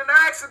bros been in an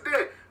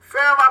accident.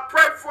 Fam, I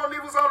prayed for him.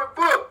 He was on the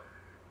book.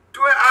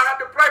 I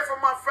had to pray for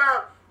my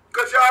fam.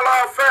 Because y'all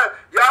all fam.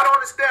 Y'all don't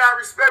understand. I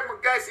respect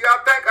my gangster. Y'all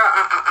think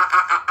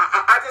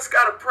I just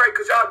got to pray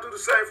because y'all do the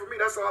same for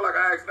me. That's all I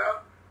can ask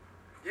now.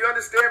 You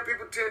understand?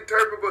 People tend to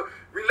interpret, but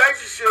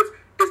relationships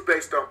is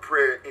based on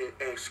prayer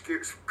and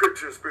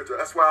scripture and spiritual.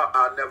 That's why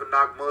I never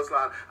knock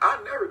Muslim. I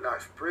never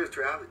knock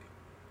spirituality.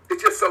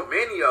 It's just so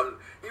many of them.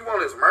 You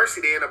want His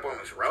mercy to end up on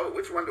this road.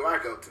 Which one do I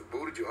go to?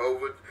 Buddha,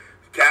 Jehovah,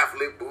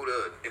 Catholic,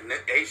 Buddha,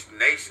 Asian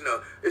nation.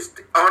 It's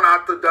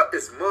unorthodox.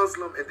 It's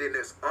Muslim, and then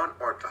there's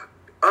unorthodox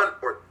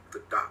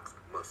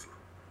Muslim.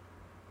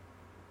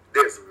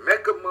 There's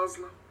Mecca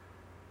Muslim,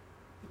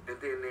 and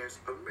then there's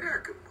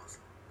American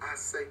Muslim. I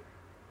say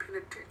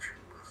penitentiary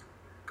Muslim.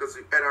 Because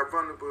at our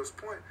vulnerableest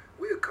point,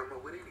 we'll come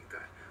up with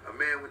anything. A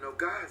man with no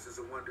guides is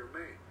a wonder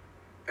man.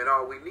 And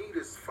all we need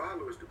is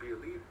followers to be a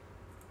leader.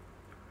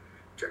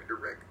 Check the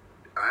record.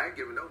 I ain't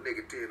giving no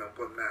nigga 10 on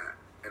put 9.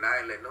 And I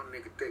ain't let no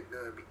nigga take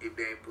none if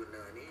they ain't put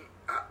none in.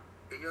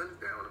 You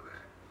understand what I'm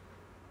saying?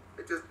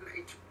 It's just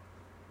nature.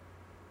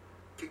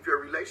 Keep your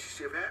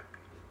relationship happy.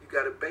 You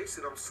got to base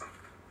it on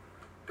something.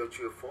 Don't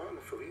you fall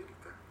for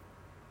anything.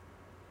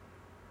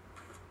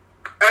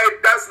 Hey,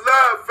 that's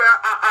love, fam.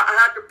 I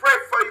had to pray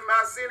for you,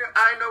 man. I seen it.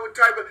 I ain't know what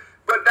type of,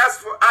 but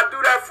I do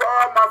that for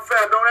all my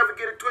fam. Don't ever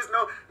get it twisted.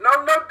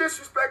 No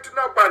disrespect to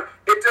nobody.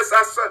 It just,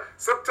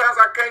 sometimes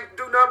I can't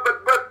do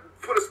nothing but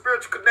put a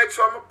spiritual connection.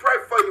 So I'm going to pray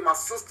for you. My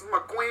sisters,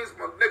 my queens,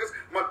 my niggas,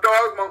 my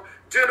dogs, my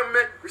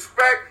gentlemen,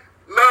 respect,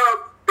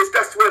 love.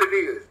 That's what it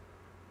is.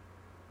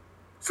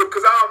 So,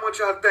 because I don't want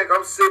y'all to think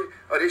I'm sitting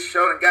this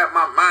show and got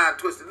my mind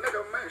twisted.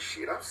 Nigga, man,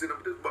 shit, I'm sitting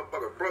up with this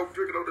motherfucker broke,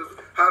 drinking on this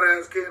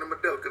hot-ass can of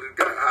Modelo because this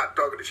guy hot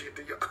talking the shit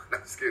to y'all.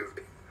 Excuse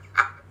me.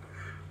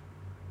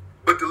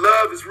 But the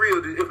love is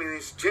real. I mean,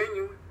 it's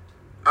genuine.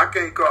 I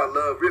can't call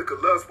love real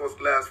because love's supposed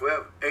to last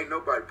forever. Ain't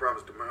nobody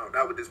promised tomorrow.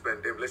 Not with this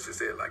pandemic. Let's just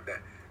say it like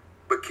that.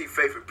 But keep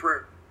faith and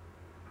prayer.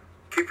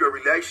 Keep your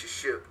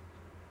relationship.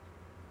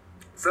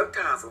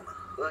 Sometimes on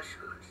a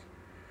hush-hush.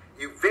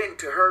 You vent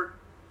to her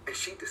and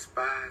she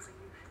despising you.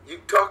 You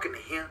talking to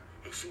him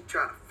and she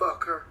trying to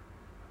fuck her.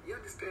 You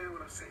understand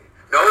what I'm saying?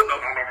 No.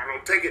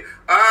 Take it.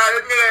 All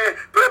right, man.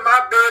 Put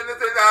my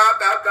business in.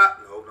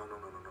 No.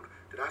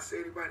 Did I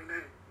say anybody's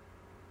name?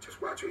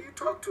 Just watch who you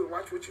talk to and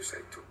watch what you say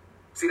to them.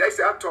 See, they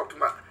say I talk to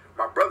my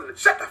brother.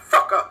 Shut the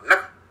fuck up,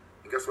 nigga.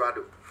 And guess what I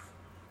do?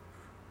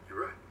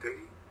 You're right. Take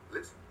it.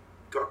 Listen.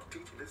 Talk to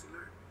teacher. Listen,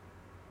 learn.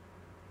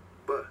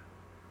 But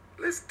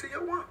listen to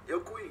your woman, your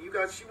queen.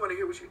 She want to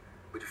hear what she.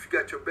 But if you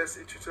got your best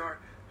interest in her,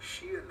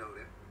 she'll know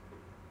that.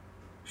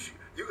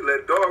 You can let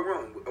a dog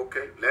roam.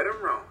 Okay, let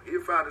him roam.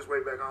 He'll find his way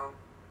back home.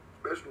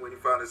 Especially when he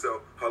find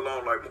himself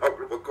alone like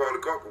Margaret McCarthy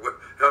Cocker.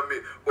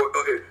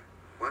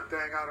 One thing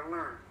I gotta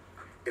learn.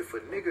 If a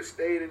nigga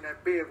stayed in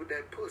that bed with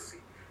that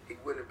pussy, he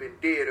wouldn't have been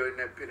dead or in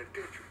that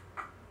penitentiary.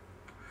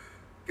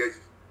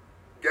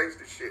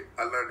 Gangster shit.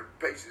 I learned the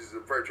patience is a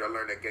virtue. I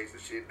learned that gangster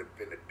shit in the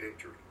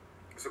penitentiary.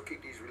 So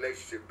keep these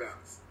relationships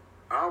balanced.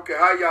 I don't care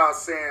how y'all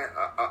saying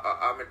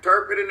I'm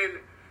interpreting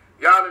it.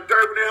 Y'all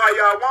interpreting it how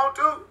y'all want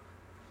to.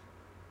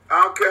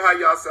 I don't care how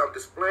y'all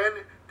self-displaying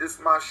it. This is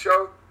my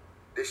show.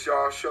 This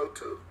y'all show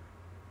too.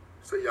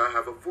 So y'all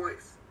have a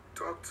voice.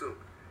 Talk to me.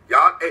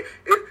 Y'all,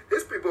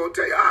 these people will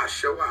tell you, I'll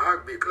show up, I'll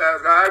be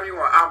class, however you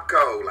want. I'm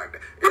cold like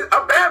that.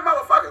 A bad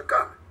motherfucker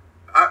coming.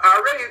 I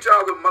already hit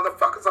y'all with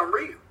motherfuckers, I'm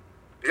real.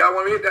 Y'all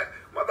want to hit that?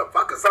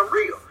 Motherfuckers, I'm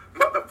real.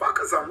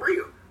 Motherfuckers, I'm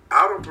real.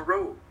 Out on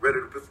parole, ready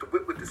to put the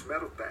whip with this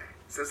metal thing.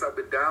 Since I've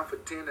been down for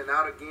 10 and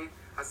out again,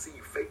 I see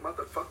you fake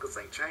motherfuckers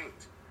ain't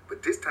changed.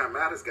 But this time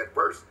matters got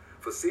worse.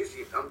 For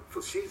Shizzy,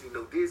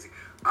 no dizzy.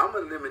 I'm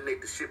going to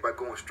eliminate the shit by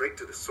going straight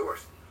to the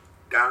source.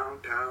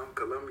 Downtown,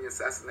 Colombian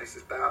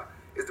assassination style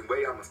is the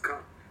way I must come.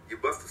 You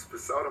busted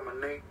spit salt on my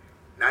name.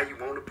 Now you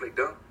want to play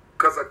dumb?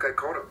 Because I got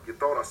caught up. You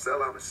thought I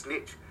sell out a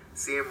snitch.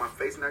 Seeing my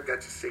face now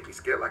got you shaky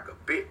scared like a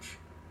bitch.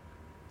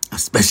 I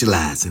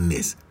specialize in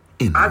this.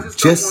 In the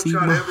Jesse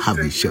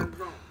Mohave show.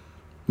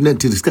 Nothing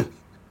to discuss.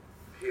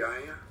 Here I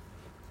am.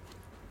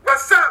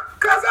 What's up?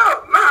 Cuz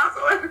out.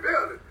 Lonzo in the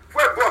building.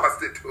 Where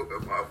Boston to it,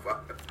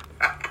 motherfucker?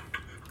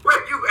 Where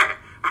you at?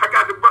 I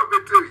got to bump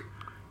into you.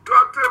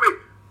 Talk to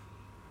me.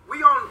 We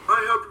on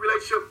unhealthy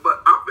relationship, but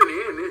I'm finna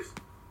end this.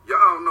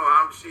 Y'all know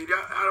I'm shit. Y'all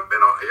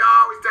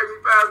always take me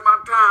past my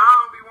time. I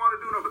don't be want to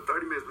do no but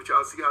 30 minutes, but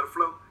y'all see how the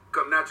flow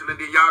come naturally.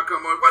 Then y'all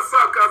come on. What's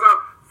up, cuz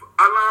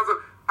Alonzo,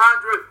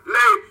 Andre,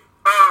 Lay,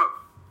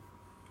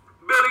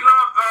 Billy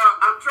Long.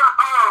 I'm trying.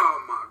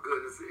 Oh my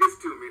goodness, it's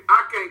too many.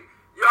 I can't.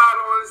 Y'all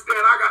don't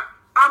understand.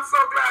 I'm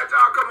so glad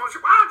y'all come on.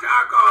 Why don't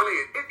y'all call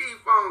in? Hit these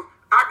phones.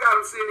 I got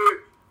them sitting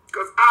here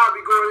because I'll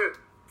be going here.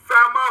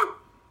 Famo,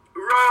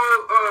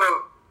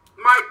 Roll,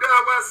 Mike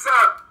Dub, what's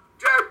up?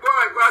 Jay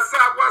Boy, what's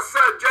up? What's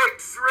up? Jake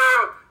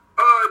Surreal,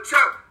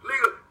 Chuck,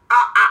 Legal,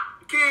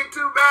 King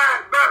Too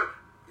Bad, but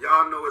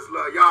y'all know it's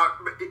love. Y'all,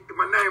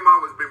 my name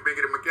always been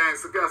bigger than my gang,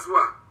 so guess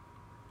what?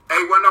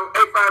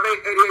 810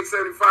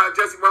 858-8875.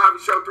 Jesse Mohave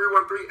Show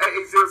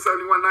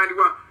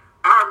 313-880-7191.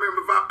 I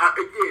remember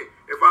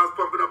if I was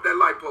pumping up that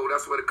light pole,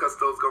 that's where the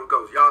customs gonna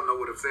go. Y'all know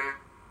what I'm saying?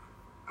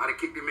 I done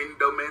kicked him in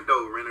the man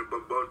door, ran a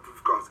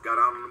bulletproof cross, got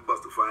out on the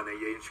bus to find that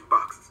yeah shoe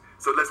boxes.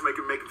 So let's make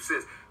it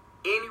sense.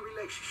 Any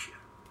relationship,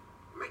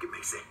 make it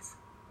make sense.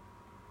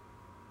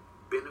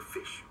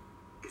 Beneficial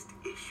is the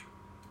issue.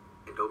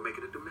 And don't make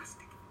it a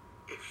domestic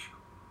issue.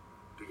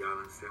 Do y'all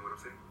understand what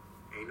I'm saying?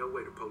 Ain't no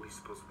way the police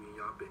supposed to be in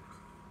y'all business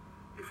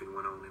if it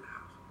went on in the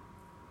house.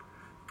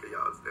 Okay,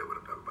 y'all understand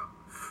what I'm talking about?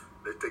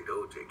 Let's take the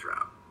OJ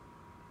trial,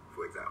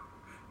 for example.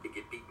 It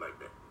get deep like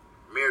that.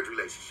 Marriage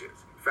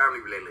relationships,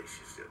 family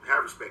relationships,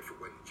 have respect for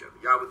one each other.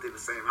 Y'all within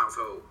the same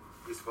household,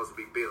 you're supposed to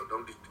be built.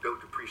 Don't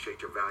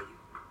depreciate your value.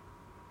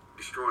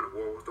 Destroying the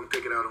walls. Don't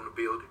take it out on the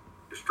building.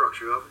 The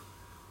structure of it.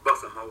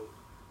 Busting holes.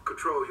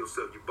 Control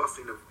yourself. You're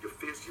busting your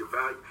fist, your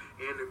value,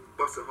 and the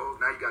busting holes.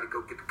 Now you got to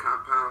go get the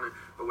compound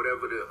or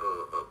whatever the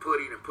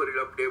putty and put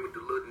it up there with the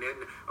little net.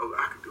 Oh,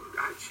 I can do it.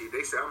 Shit.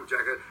 They say I'm a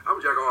jack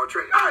all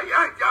trade.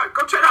 Y'all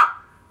go check it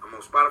out. I'm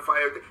on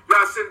Spotify. Everything.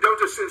 Y'all don't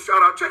just send a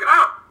shout out. Check it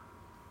out.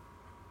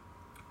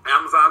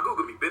 Amazon,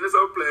 Google me. Business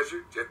over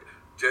pleasure.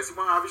 Jesse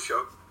Mohave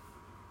Show.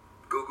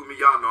 Google me.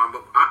 Y'all know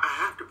I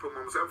have to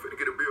promote myself. I'm finna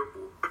get a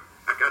billboard.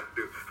 I got to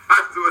do.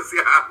 I just want to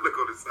see how I look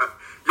on the side.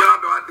 Y'all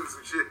know I do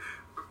some shit.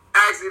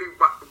 Actually,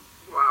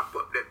 I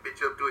put that bitch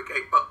up to it.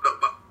 Can't fuck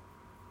up.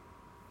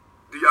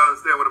 Do y'all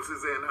understand what I'm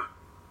saying now?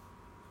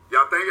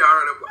 Y'all think y'all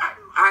heard of?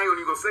 I ain't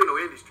even gonna say no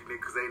industry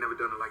nigga because they ain't never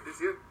done it like this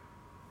yet.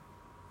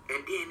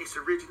 And then it's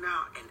original,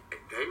 and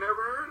they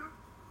never heard of it.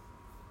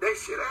 They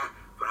should have,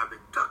 but I've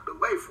been tucked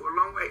away for a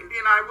long way. And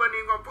then I wasn't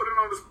even gonna put it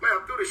on display.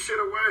 I threw the shit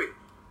away.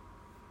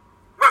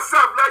 What's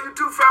up, love you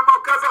too, famo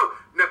cousin?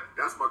 No,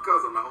 that's my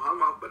cousin. No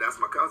homo, but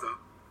that's my cousin.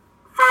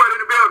 Forward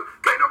in the building.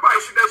 Can't nobody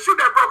shoot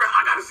that broker.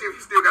 I gotta see if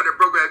you still got that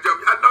broker ass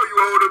jump. I know you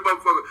old as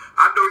motherfucker.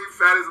 I know you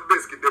fat as a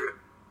biscuit, nigga.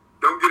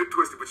 Don't get it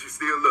twisted, but you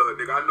still love,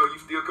 nigga. I know you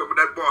still come with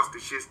that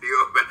Boston shit still.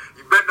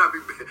 You better not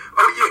be.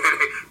 Oh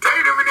yeah,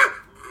 take them in there.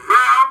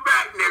 Brown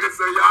back, nigga.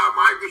 So y'all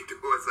might be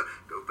doing something.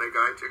 Don't think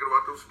I ain't checking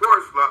about them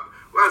sports flop.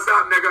 What's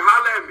up, nigga?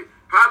 Holla at me.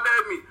 I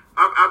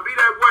be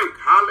that way.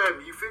 Holla at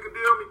me. You figure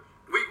deal me?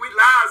 We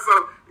live,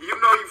 so you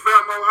know you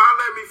fam.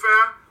 Holla at me,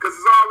 fam. Cause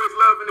it's always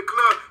love in the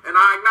club. And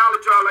I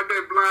acknowledge y'all like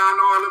that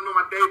blind, all of them know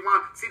my day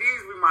one. See,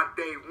 these be my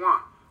day one.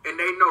 And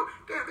they know,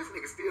 damn, this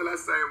nigga still that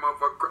same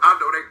motherfucker. I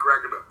know they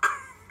cracking up.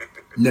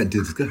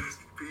 Nothing to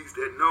discuss. Peace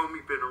that know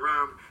me, been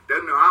around me.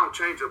 That know I don't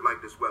change up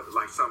like this weather,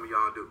 like some of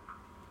y'all do.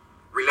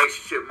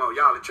 Relationship mode,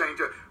 y'all will change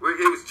up.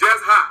 It was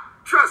just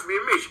hot. Trust me,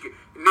 in Michigan.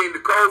 And then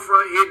the cold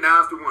front hit,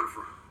 now it's the winter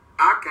front.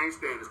 I can't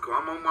stand this cold.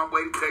 I'm on my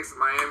way to Texas,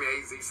 Miami,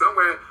 AZ,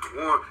 somewhere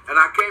warm.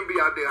 And I can't be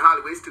out there in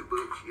Hollywood. It's too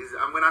bougie.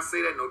 When I say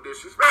that, no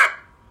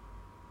disrespect.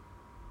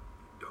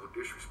 Don't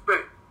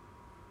disrespect.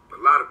 But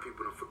a lot of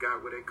people don't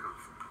forgot where they come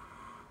from.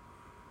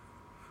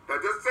 Now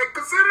just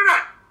consider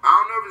that. I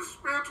don't know if it's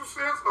spiritual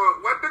sense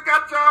or what they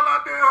got y'all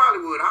out there in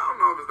Hollywood. I don't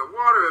know if it's the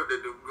water, or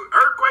the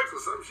earthquakes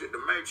or some shit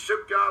that made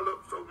shook y'all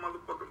up so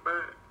motherfucking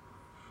bad.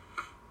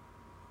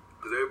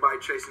 Because everybody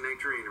chasing their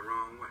dream the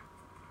wrong way.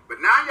 But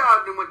now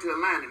y'all done went to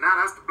Atlanta.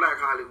 Now that's the black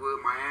Hollywood,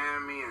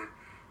 Miami, and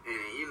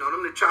you know,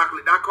 them the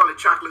chocolate. I call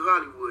it chocolate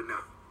Hollywood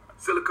now.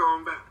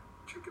 Silicon Valley.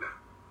 Check it out.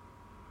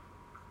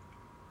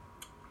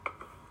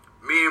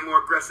 Men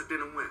more aggressive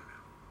than the women.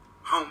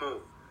 Homo.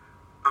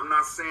 I'm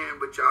not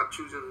saying, but y'all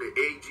choosing the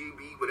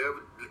AGB,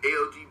 whatever, the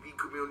LGB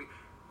community.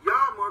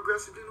 Y'all more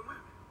aggressive than the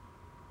women.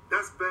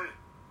 That's bad.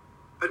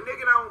 A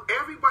nigga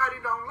everybody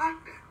don't like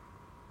that.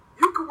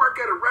 You can work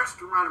at a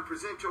restaurant and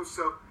present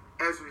yourself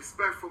as a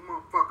respectful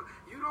motherfucker.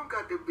 You don't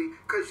got to be,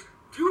 because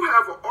you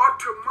have an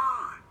altered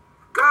mind.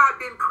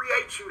 God didn't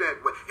create you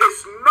that way.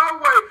 It's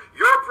no way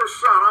your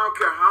persona, I don't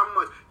care how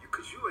much,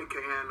 because you ain't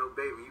can't have no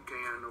baby, you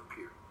can't have no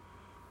period.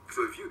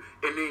 So if you,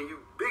 and then you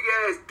big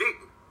ass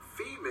dick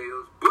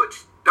females,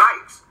 butch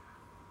dykes,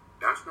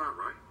 that's not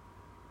right.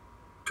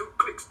 Two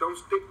clicks don't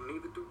stick,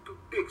 neither do two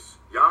dicks.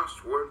 Y'all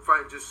swore and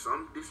fight just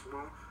some this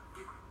small.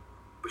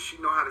 But she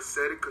know how to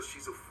set it because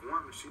she's a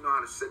woman. She know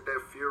how to set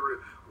that fury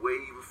where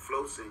it even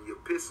floats and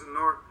you're pissing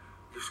or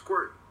you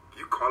squirt.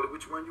 You call it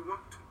which one you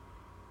want to.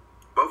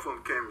 Both of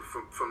them came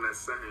from that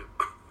same.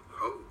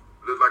 Oh,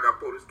 looks like I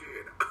pulled his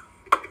kid out.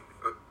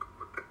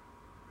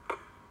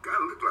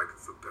 Gotta look like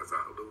it sometimes.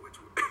 I don't know which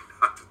one.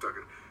 I'm just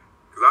talking.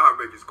 Because I'll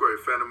make you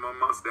squirt. Phantom on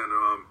my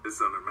standard, it's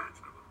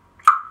unimaginable.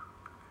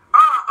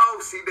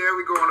 See, there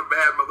we go on a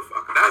bad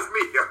motherfucker. That's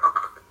me, y'all.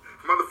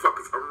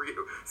 Motherfuckers are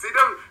real. See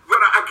them, but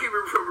I keep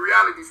it from a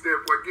reality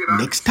standpoint.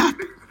 Next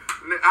topic.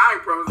 I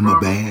ain't promised. I'm a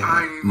bad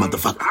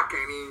motherfucker. I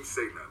can't even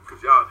say nothing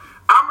because y'all.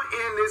 I'ma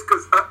end this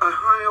because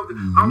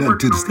I'm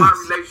working on my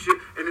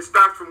relationship, and it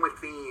starts from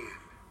within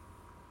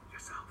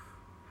yourself,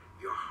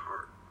 your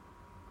heart.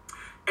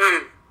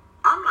 And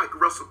I'm like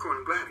Russell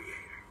Crowe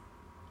Gladiator.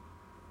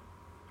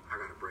 I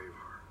got a brave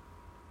heart.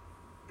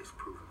 It's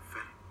proven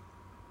fact.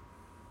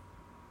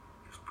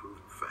 It's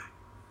proven fact.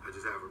 I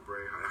just have a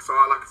brave heart. That's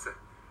all I can say.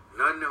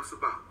 Nothing else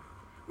about it.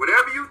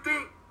 Whatever you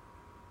think,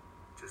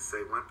 just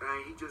say one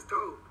thing he just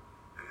told.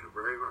 a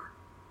brave heart.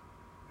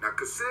 Now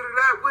consider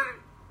that with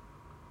it.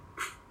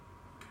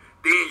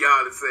 Then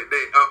y'all would say,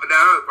 that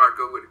other part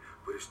go with it.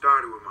 But it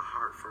started with my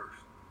heart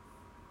first.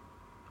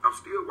 I'm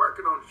still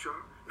working on the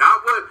chart.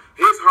 Not what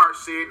his heart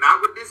said,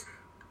 not what this,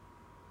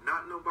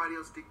 not nobody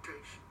else's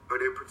dictation or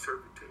their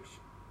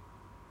interpretation.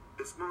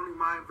 It's only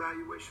my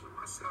evaluation of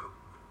myself.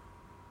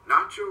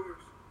 Not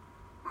yours.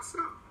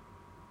 Myself.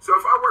 So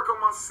if I work on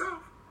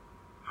myself,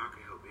 I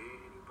can help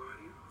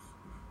anybody else.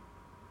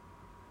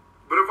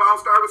 But if I don't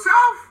start with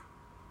self,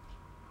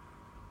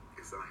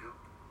 it's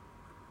unhelpful.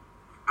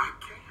 I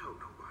can't help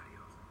nobody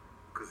else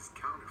because it's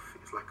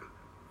counterfeit. It's like a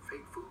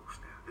fake food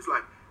stamp. It's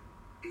like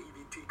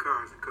EBT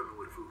cards and coming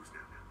with a food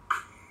stamp.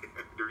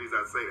 The reason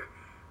I say that,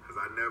 because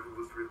I never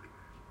was really,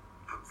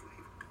 I was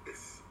labeled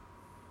this.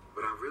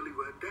 But I really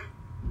wasn't that.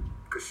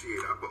 Because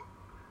shit,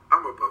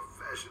 I'm a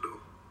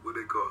professional, what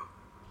they call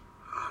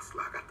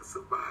hustler. I got to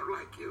survive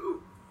like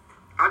you.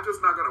 I'm just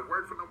not going to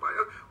work for nobody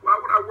else. Why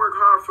would I work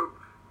hard for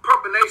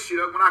pumping that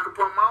shit up when I can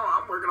pump my own?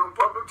 I'm working on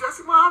pumping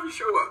Jesse Mohave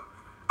show up.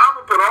 I'm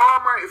going to put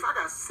all my, if I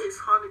got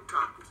 600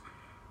 topics,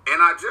 and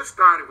I just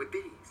started with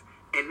these,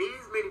 and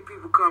these many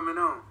people coming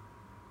on,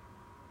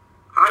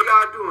 how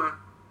y'all doing?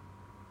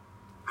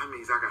 That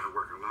means I got to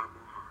work a lot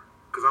more hard.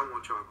 Because I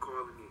want y'all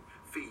calling me,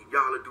 feed.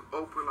 Y'all to do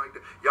Oprah like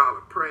that. Y'all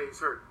to praise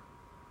her.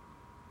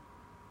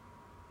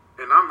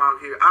 And I'm out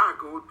here, I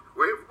go,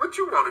 what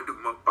you want to do,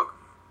 motherfucker?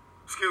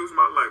 Excuse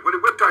my language.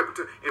 What type of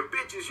time? And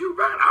bitches, you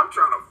bad. I'm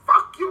trying to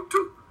fuck you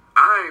too.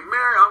 I ain't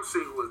married. I'm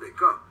single as they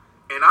come.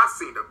 And I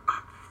seen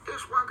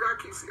this one girl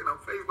I keep seeing on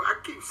Facebook. I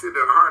keep seeing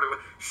her heart.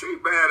 Like, she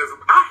bad as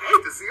I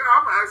hate to see her.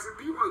 I'm asking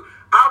people.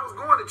 I was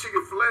going to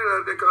Chick-fil-A the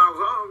other day because I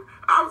was hungry.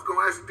 I was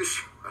going to ask this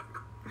shit.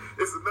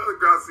 It's another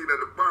girl I seen at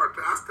the bar.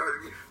 I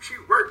started, she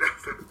worked out.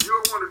 You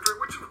don't want to drink?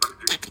 What you want to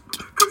drink?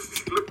 Because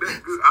she looked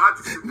that good. I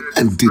just sit there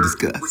and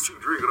discuss. What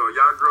you drinking on?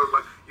 Y'all girls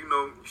like, you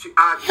know,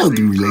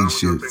 healthy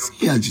relationships,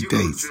 healthy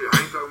dates. I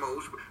ain't talking about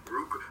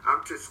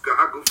I'm just,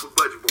 I go for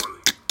budget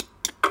boiling.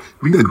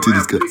 We could go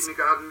have a discuss.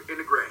 picnic out in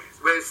the grass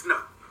where it's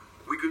snow.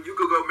 You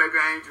could go make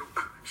an angel.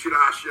 Shit,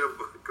 I shove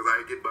because I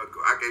ain't get my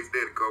cold. I can't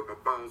stand it cold. My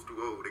bones too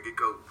old. They get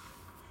cold.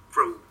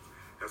 Froze.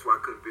 That's why I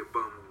couldn't be a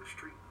bum on the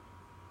street.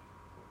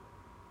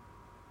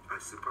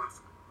 That's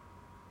impossible.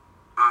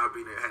 I'll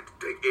be there. Had to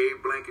take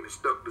every blanket and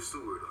stuck the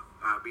sewer up.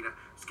 I'll be there.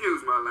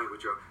 Excuse my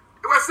language, y'all.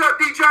 What's up,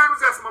 D. James?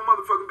 That's my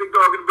motherfucking big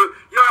dog in the building.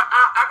 Y'all,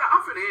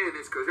 I'm finna end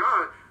this because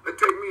y'all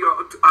take me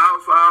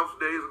hours for hours,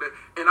 days,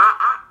 and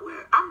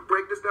I'm gonna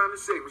break this down in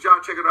segments.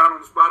 Y'all check it out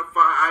on the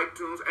Spotify,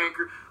 iTunes,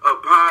 Anchor,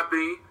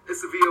 Podbean.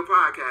 It's a VO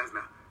podcast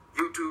now.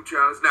 YouTube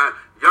channels. Now,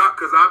 y'all,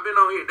 because I've been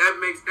on here, that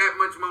makes that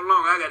much more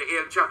long. I got to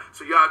edit y'all,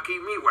 so y'all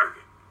keep me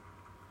working.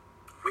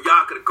 When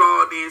y'all could have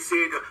called in and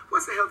said,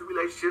 what's a healthy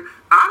relationship?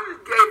 I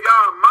just gave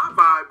y'all my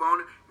vibe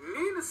on it.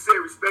 Nina said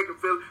respect and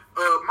feeling.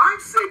 Mike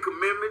said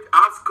commitment,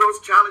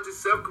 obstacles, challenges,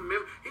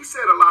 self-commitment. He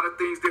said a lot of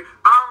things there.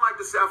 I don't like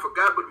to say I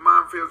forgot, but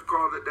mine fails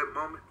called at that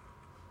moment.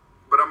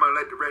 But I'm going to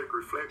let the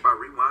record reflect by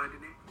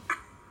rewinding it.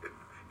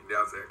 And then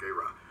I'll say, okay,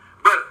 Rob.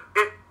 But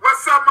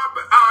what's up,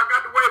 I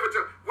got the wave at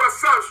you.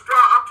 What's up,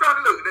 Straw? I'm trying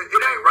to look.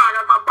 It ain't right.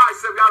 I got my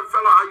bicep. Y'all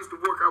fell out. I used to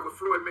work out with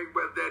Floyd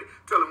Mayweather Daddy.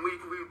 Tell him we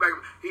was back.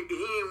 He ain't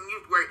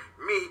used to work.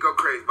 Me, he go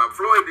crazy. But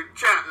Floyd the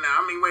champ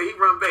now. I mean, when he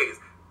run Vegas.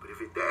 But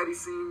if his daddy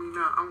seen me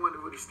now, I wonder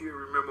would he still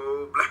remember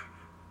old black.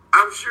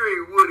 I'm sure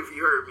he would if he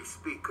heard me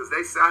speak. Because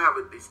they say I have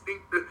a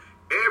distinct, they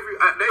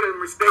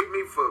didn't mistake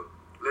me for,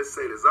 let's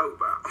say, the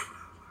Zoba.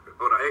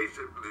 Or the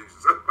Haitian,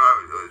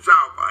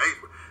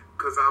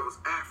 because I was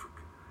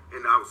African.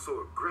 And I was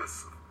so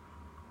aggressive.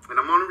 And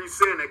I'm only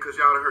saying that because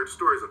y'all have heard the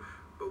stories.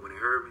 But when they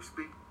heard me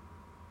speak,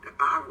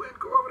 I went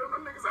go over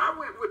them niggas. I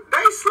went with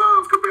they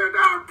slums compared to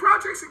our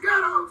projects and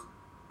ghettos.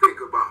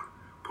 Think about it.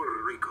 Puerto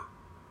Rico.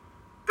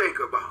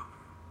 Think about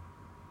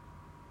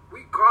it.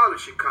 We call it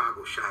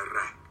Chicago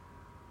Chirac.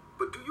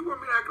 But do you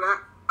want me to act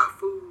like a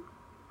fool?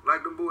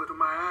 Like them boys in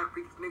my Iraq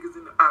niggas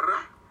in the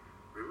Iraq?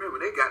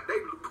 Remember, they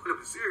put up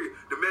in Syria,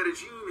 the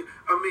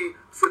Medellin,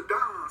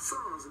 Saddam's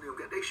sons and them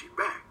got their shit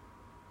back.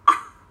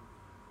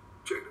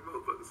 Check the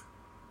motherfuckers.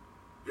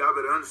 Y'all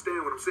better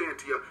understand what I'm saying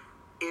to y'all.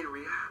 In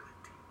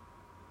reality,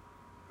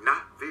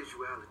 not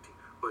visuality,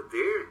 but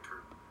their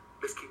internal.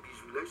 Let's keep these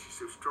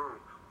relationships strong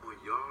on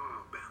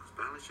y'all balance.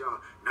 Balance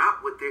y'all.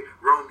 Not what their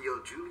Romeo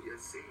and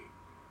Juliet said.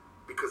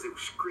 Because it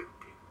was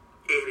scripted,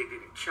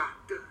 edited, and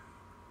chopped up.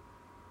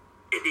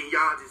 And then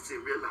y'all just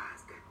didn't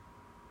realize that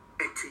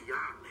until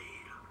y'all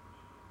laid up.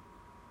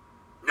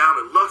 Now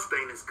the lust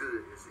ain't as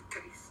good as it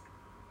tastes.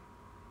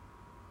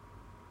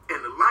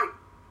 And the light,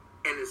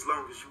 and as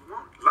long as you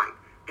want light,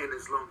 and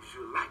as long as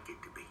you like it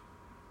to be.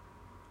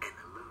 And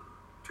the love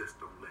just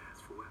don't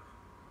last forever.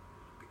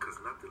 Because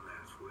nothing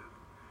lasts forever.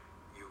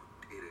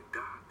 It'll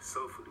die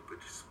soulfully, but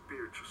your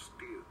spiritual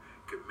still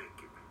can make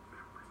it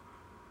remember.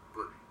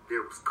 But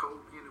there was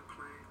Kobe in the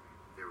plane.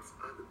 There was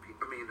other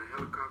people. In the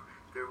helicopter,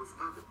 there was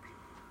other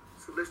people.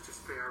 So let's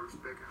just pay our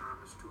respect and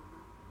homage to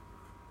them.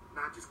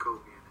 Not just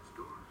Kobe and his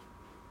daughter.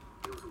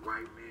 It was a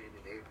white man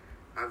and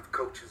other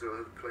coaches or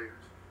other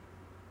players.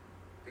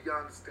 Do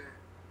y'all understand?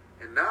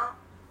 And now,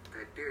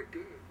 that they're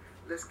dead.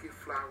 Let's give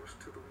flowers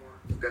to the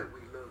ones that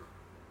we love.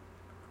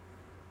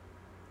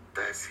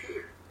 That's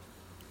here.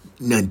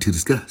 Nothing to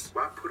discuss.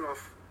 Why put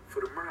off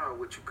for tomorrow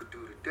what you could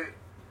do today?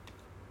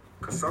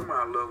 Because some of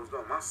my loved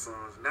ones, my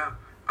sons, now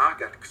I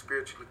got to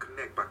spiritually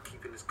connect by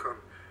keeping this coming,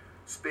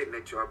 spitting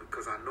at y'all,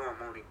 because I know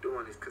I'm only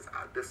doing this because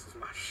this was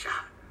my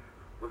shot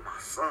with my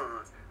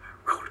sons.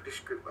 I wrote this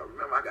script. I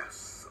remember I got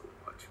so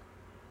much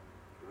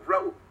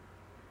wrote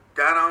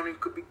that I don't even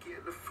could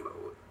begin to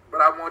flow it.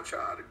 But I want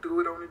y'all to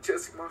do it on the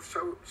Jesse Month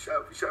show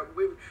with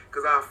me,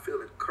 because I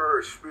feel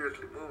encouraged,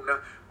 spiritually moved. Now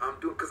I'm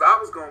doing, because I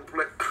was going to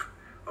play,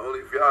 only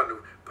if y'all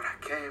knew, but I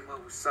came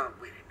up with something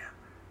with it now.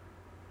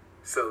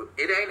 So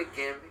it ain't a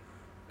gimmick.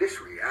 This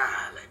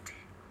reality.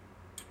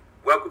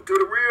 Welcome to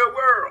the real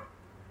world.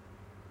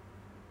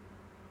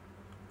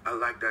 I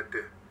like that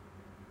there.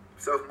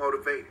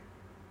 Self-motivated,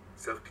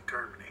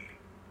 self-determinated,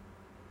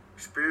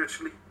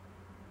 spiritually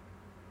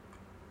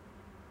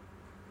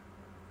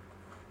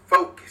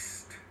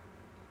focused.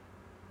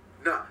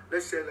 Now,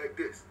 let's say it like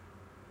this.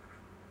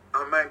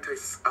 I'm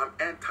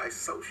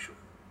antisocial,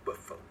 but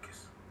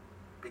focused.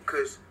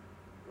 Because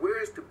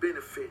where's the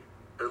benefit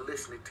of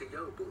listening to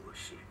your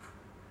bullshit?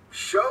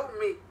 Show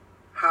me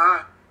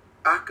how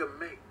I can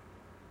make,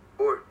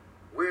 or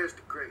where's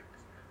the greatness?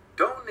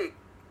 Don't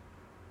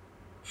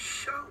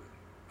show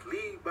me.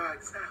 Lead by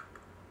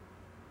example.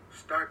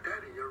 Start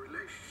that in your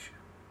relationship.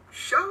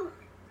 Show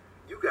me.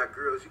 You got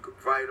girls you could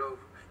fight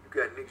over. You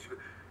got niggas you could.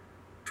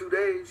 2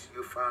 days,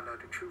 you'll find out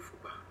the truth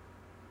about it.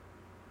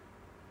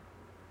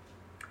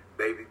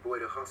 Baby Boy,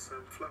 The Hustle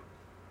and Flow.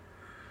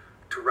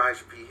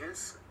 Taraji P.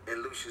 Henson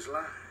and Lucius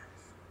Lyons.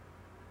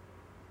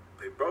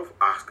 They both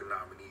Oscar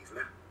nominees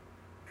now.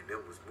 And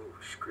them was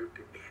movies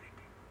scripted, edited.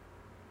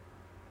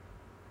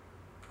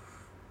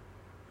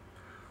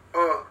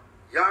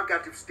 Y'all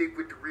got to stick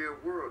with the real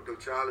world, though.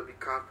 Y'all be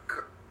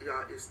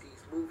y'all, it's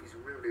these movies.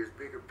 Remember, there's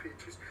bigger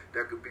pictures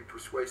that could be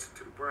persuasive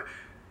to the brain.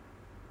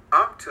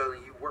 I'm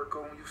telling you, work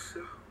on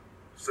yourself,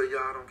 so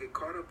y'all don't get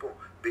caught up on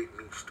big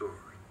meat story,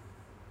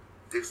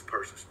 this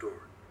person's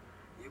story.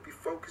 You be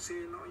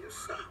focusing on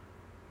yourself.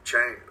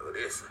 Change or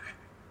this.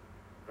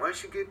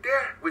 Once you get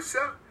there with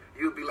self,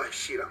 you'll be like,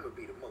 shit, I'm gonna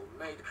be the most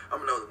major.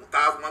 I'm gonna know the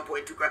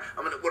 1,001.2 grand.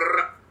 I'm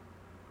gonna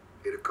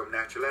it'll come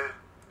natural out.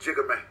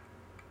 Jigger man.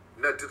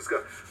 Nothing to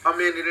discuss. I'm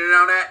in it and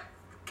on that.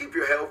 Keep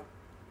your health.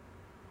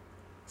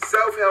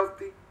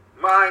 Self-healthy,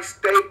 mind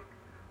state,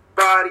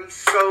 body,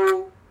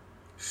 soul,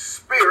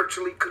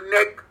 spiritually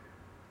connect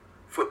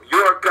from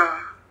your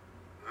God,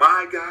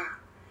 my God,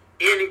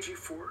 energy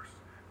force.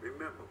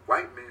 Remember,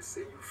 white men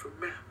say you from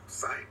mammals.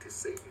 Scientists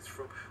say you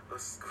from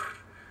us.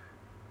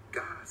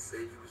 God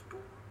say you was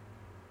born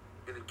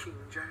in the King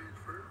James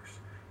verse,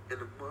 in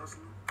the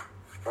Muslim.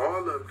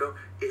 All of them,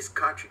 it's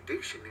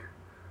contradiction there.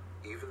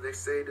 Even they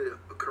say the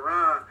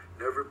Quran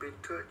never been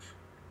touched.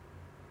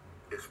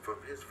 It's from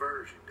his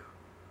version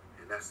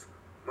though. And that's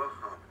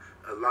Muhammad.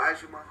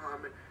 Elijah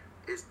Muhammad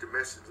is the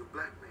messenger of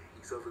black man.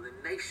 He's of the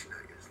nation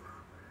of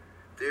Islam.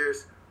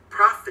 There's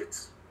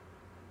prophets.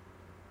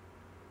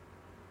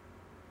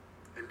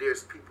 And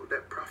there's people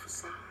that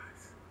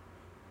prophesize.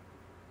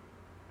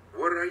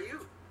 What are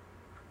you?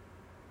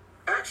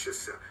 Ask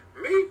yourself.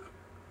 Me?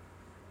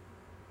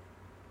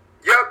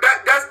 Yup,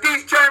 that's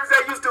these champions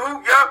that used to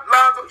hoop. Yup,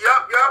 Lonzo.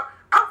 Yup.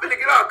 I'm finna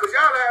get off because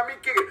y'all have me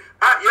kicking.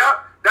 I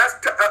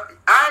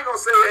ain't gonna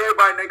say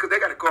everybody's name because they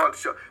got to call the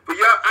show. But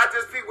I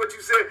just repeat what you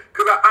said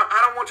because I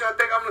don't want y'all to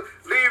think I'm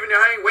leaving you.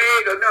 I ain't way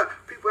or nothing.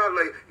 People are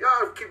like,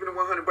 y'all keeping it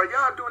 100, but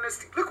y'all doing this.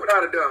 Look what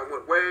I done. I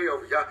went way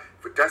over y'all.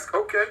 But that's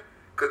okay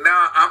because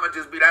now I'm gonna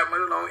just be that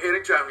much alone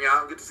anytime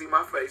y'all don't get to see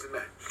my face and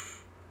that.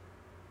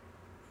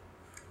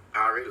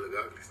 I already look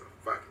ugly, so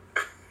fuck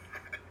it.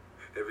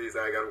 That means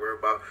I ain't got to worry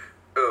about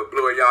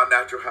blowing y'all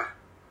natural high.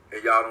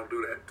 And y'all don't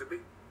do that to me.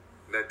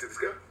 Nothing to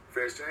discuss.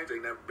 Fair exchange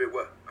ain't never been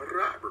what? A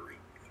robbery.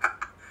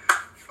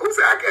 Who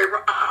said I can't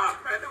run?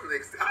 Man, them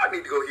niggas, I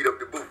need to go heat up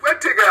the booth. Where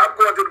ticket? I'm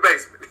going to the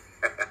basement.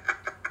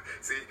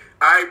 See,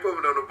 I ain't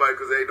pulling on nobody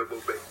because there ain't no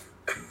more basement.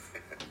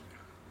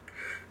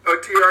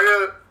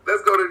 TRL,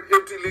 let's go to the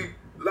MT League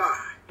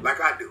live, like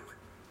I do it.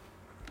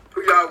 Who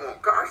y'all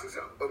want? Carson's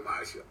show or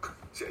my show?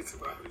 Jason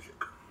Bobby's show.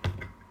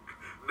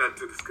 Nothing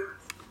to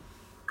discuss.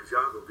 Because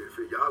y'all gonna be the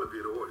free. Y'all will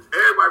be the orders.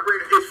 Everybody bring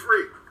it. It's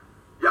free.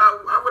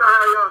 Y'all, why would I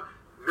hire y'all?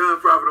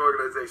 Non-profit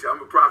organization. I'm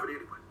a profit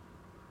anyway.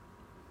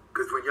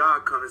 Because when y'all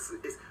come, it's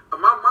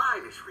my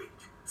mind is rich.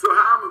 So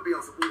how I'm going to be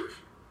on some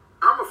bullshit?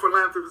 I'm a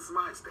philanthropist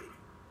mind state.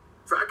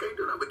 So I can't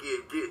do nothing but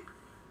get.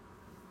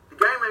 The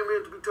game ain't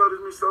meant to be told to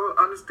me, so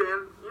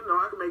understand,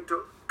 I can make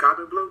toast. Cop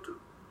and blow too.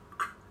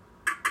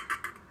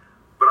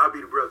 But I'll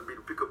be the brother, be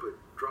the pick up and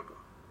drop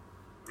off.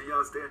 Do you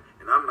understand?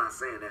 And I'm not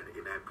saying that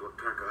in that term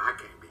because I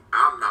can't be.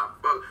 I'm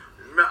not.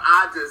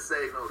 I just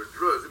say no to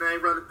drugs. It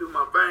ain't running through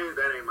my veins.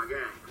 That ain't my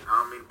game.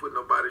 I don't mean to put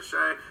nobody to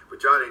shame, but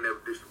y'all ain't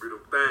never distribute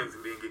them things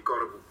and then get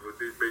caught up with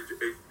this major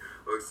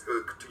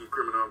continuing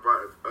criminal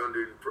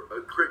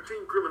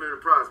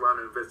enterprise while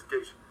under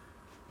investigation.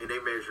 And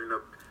they measuring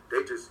up.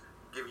 They just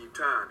give you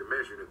time to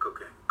measure the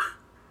cocaine.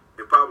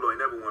 And Pablo ain't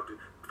never wanted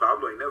to.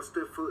 Pablo ain't never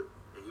stood foot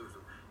and used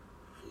them.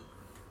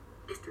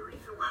 It's the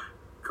reason why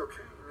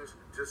cocaine is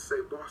just say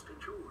Boston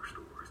jewelry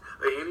stores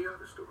or any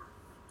other store.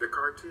 The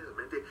cartel,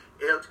 man, they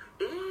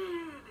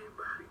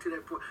anybody to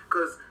that point.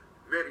 Because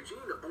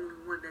Medellin, the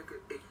only one that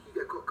he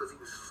got caught because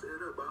he was set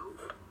up by who?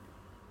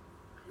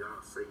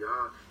 Y'all say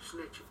y'all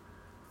snitching.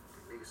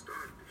 The nigga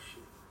started this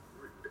shit.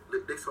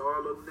 They saw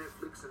all over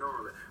Netflix and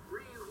all that.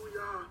 Read who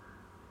y'all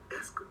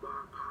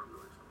Escobar,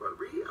 Pablo Escobar.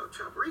 Read El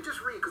Chapo.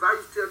 Just read, because I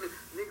used to tell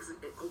niggas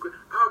in Oakland,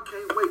 I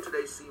can't wait till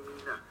they see me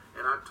now.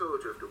 And I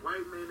told you, if the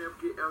white man ever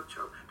get El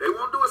Chapo, they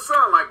won't do a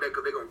song like that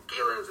because they're going to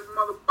kill him,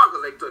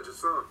 motherfuckers, they touch a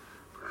song.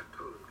 But I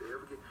told them, if they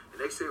ever get, and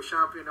they say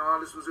Champagne and all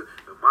this was a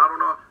model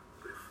and all,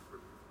 but if,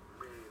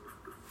 man,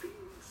 the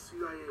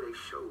CIA, they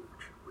showed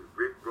you with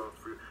Rick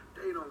Ross,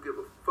 they don't give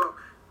a fuck.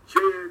 J.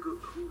 Edgar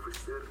Hoover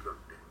set it up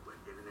that way,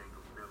 and it ain't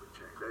gonna never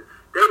change.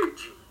 They the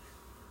G's.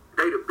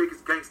 They the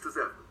biggest gangsters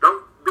ever.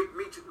 Don't big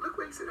meet you. Look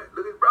where he said that.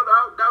 Look at his brother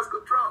out. That's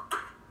good Trump.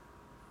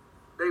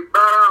 They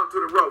bow down to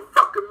the road.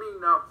 Fucking me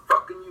now.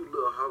 Fucking you,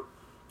 little hoe.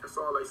 That's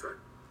all they say.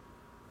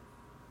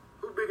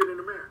 Who bigger than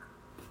America?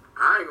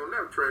 I ain't gonna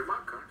never trade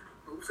my country.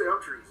 Who say I'm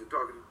treason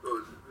talking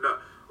or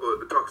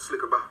talking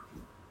slick about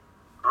it?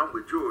 I'm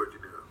with Georgia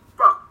now.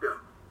 Fuck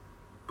them.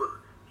 But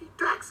he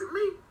taxing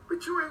me.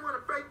 But you ain't want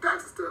to pay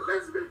taxes to a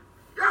lesbian.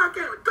 Y'all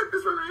came and took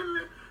this from the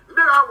internet.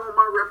 Nigga, I want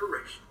my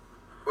reparation.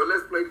 Well,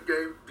 let's play the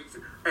game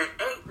decent. And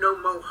ain't no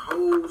more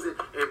hoes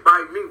and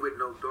bite me with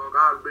no dog.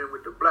 I've been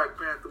with the Black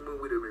Panther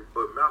movie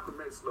but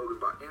Malcolm X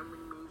slogan by any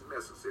means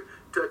necessary.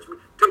 Touch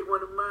me, take one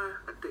of mine,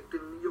 I take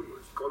them of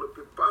yours. Call up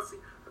your posse,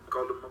 I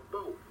call them my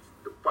boys.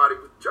 The body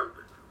was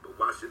jumping,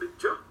 but why should it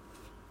jump?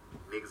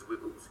 Niggas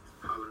with Uzis,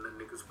 hollering at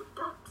niggas with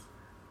pumps.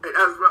 And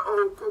that's my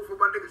old quote for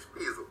my nigga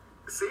Spiesel.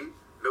 See?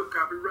 No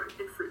copyright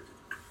infringement.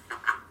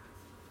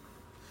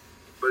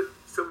 But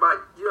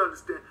somebody, you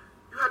understand,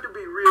 you have to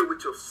be real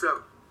with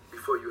yourself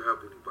before you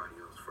help anybody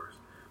else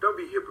first. Don't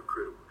be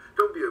hypocritical.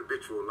 Don't be a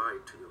habitual liar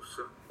to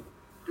yourself.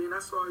 Then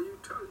that's all you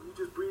tell. You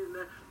just breathing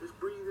that, just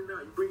breathing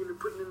out. You breathing and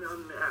putting it out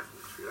in the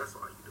atmosphere. That's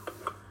all you do.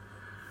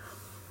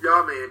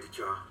 Y'all, man, did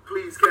y'all.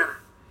 Please, can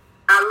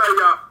I love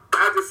y'all.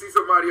 I just see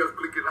somebody else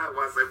clicking out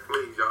while I say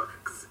please, y'all.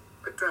 Because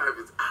at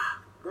times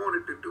I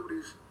wanted to do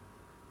this.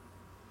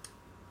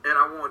 And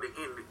I wanted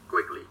to end it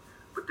quickly,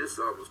 but this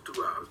almost 2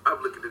 hours.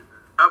 I'm looking at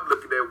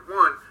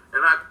one,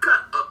 and I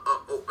cut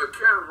a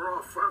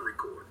camera off from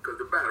record because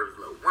the battery's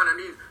low. One of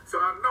these, so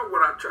I know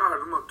what I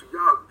charge them up to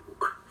y'all.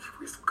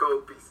 We some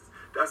cold pieces.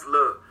 That's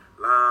love.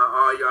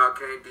 All y'all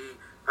can't be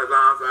as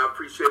long as I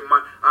appreciate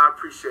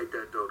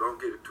that though.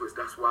 Don't get it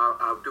twisted. That's why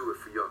I'll do it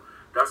for y'all.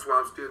 That's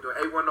why I'm still doing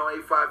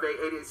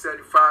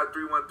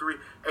 810-858-8875,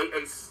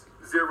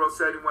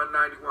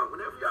 313-880-7191.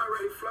 Whenever y'all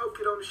ready to flow,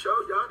 get on the show.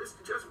 Y'all, this is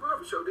the Just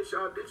Marvel Show. This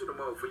y'all digital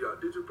mode for y'all,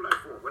 digital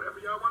platform. Whatever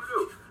y'all want to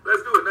do.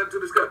 Let's do it. Nothing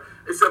to discuss.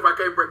 Except I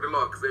can't break the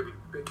law because they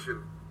should,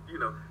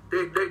 they'll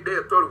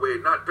throw away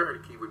not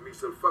turnkey with me,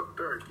 so fuck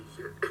turnkey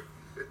shit.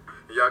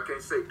 And y'all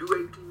can't say, do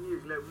 18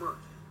 years, 11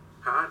 months.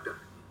 How I done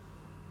it.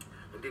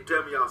 And then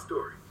tell me y'all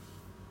story.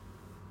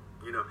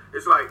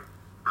 It's like,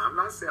 I'm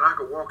not saying I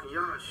could walk in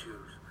y'all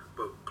shoes,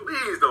 but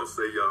please don't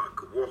say y'all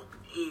could walk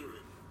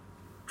even.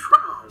 Try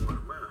on one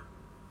of mine.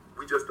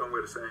 We just don't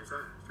wear the same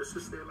size. Just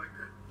say it like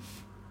that.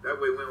 That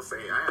way we don't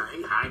say,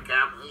 he high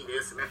cap, he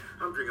this and that.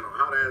 I'm drinking on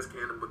hot ass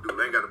can of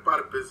Medulla. I ain't got a pot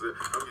of pizza.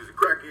 I'm using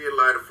crackhead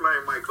lighter.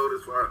 Flame might go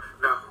this far.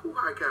 Now, who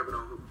high capping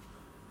on who?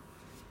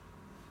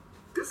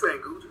 This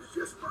ain't Gucci. It's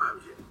just my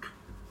shit.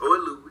 Or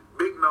Louis.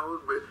 Big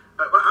nose. But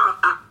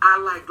I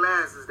like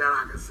glasses that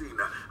I can see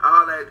now.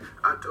 All that,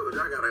 I told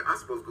you, I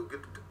supposed to go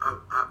get the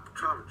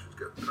optometrist.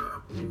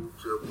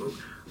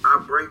 I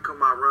break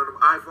them, I run them.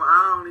 iPhone,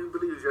 I don't even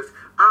believe it's just,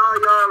 all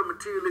y'all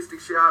materialistic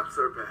shit, I've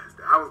surpassed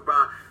that. I was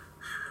buying,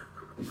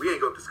 we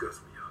ain't gonna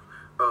discuss me, y'all.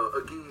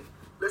 Again,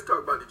 let's talk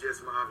about the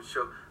Jesse Mohave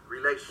Show.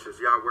 Relationships,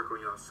 y'all work on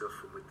yourself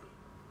from within.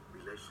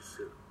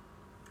 Relationship,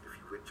 if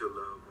you with your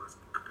loved ones,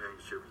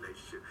 companionship,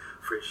 relationship,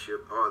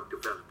 friendship, all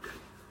develop that.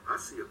 I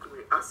see a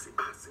queen, I see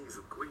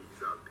some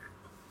queens out there.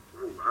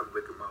 Ooh, I'm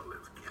licking my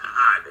lips.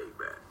 God, they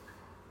bad.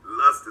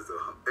 Lust is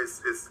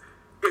it's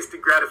instant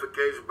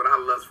gratification, but I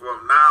lust for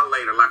them now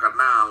later, like a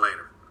now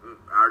later.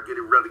 I'd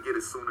rather get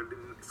it sooner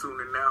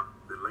now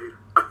than later.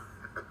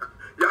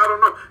 Y'all don't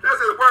know. That's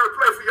just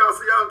wordplay for y'all,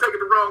 so y'all don't take it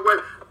the wrong way.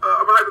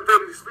 I'm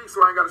hypothetically speak, so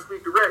I ain't got to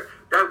speak direct.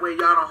 That way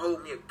y'all don't hold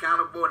me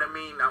accountable, and I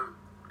mean I'm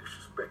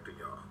disrespecting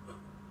y'all.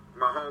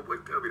 My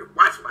homeboy tell me to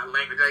watch my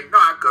language. I know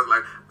I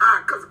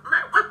cuss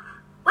man,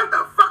 what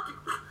the fuck you?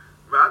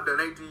 Man, I've done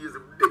 18 years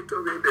of dick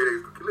talking every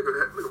day. Look at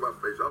that. Look at my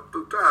face. I'm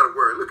too tired of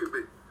worrying. Look at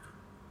me.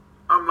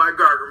 I'm like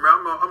Gargan,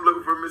 man. I'm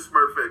looking for Miss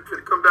Smurfette.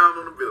 Could come down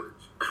on the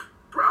village.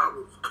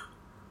 Problems.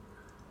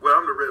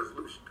 Well, I'm the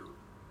resolution to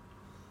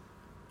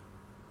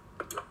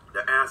it.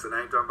 The answer,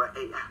 I ain't talking about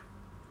AI.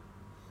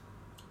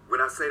 When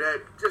I say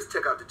that, just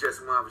check out the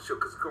Jesse Mohave Show,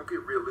 because it's going to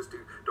get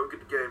realistic. Don't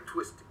get the game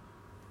twisted.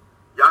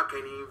 Y'all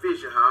can't even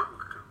envision how I'm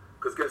going to come.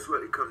 Because guess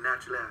what? It come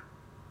naturally out.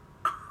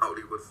 All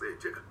he was saying,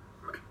 check out.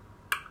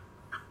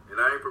 And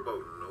I ain't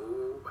promoting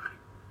nobody.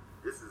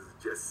 This is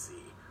just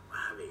see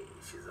Mohave,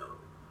 she's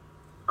old.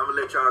 I'm going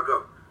to let y'all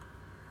go.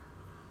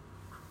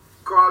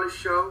 Carly's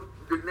show.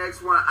 The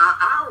next one,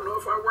 I don't know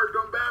if I worked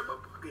on bad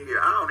motherfucker here.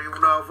 I don't even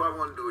know if I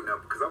want to do it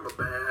now because I'm a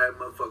bad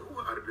motherfucker. Who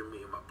hotter than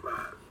me in my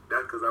pride?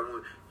 That's because I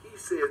want. He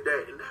said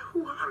that, and that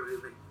who hotter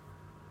than me?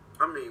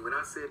 I mean, when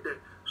I said that,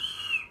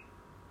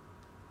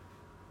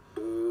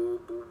 boo,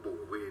 boo,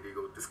 boo. We ain't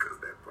gonna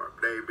discuss that part.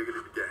 But they ain't bigger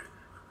than the game.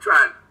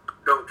 Try it.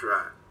 Don't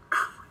try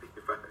it.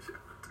 If I had y'all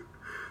to.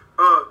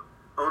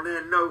 On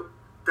that note,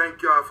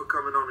 thank y'all for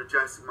coming on the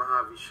Jackson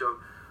Mohave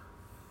show.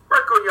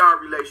 Work on y'all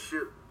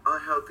relationship.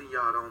 Unhealthy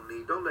y'all don't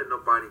need. Don't let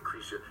nobody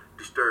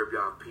disturb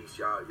y'all peace,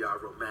 y'all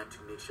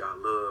romanticness, y'all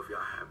love, y'all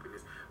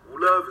happiness.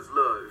 Love is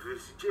love. If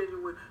it's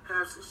genuine,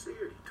 have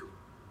sincerity to it.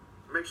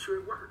 Make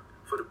sure it works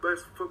for the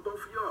best for both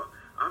of y'all.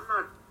 I'm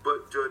not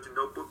but judging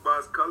no book by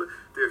its color.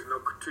 There's no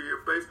criteria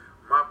base.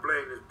 My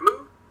plane is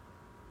blue.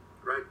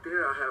 Right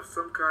there, I have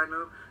some kind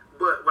of.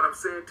 But what I'm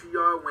saying to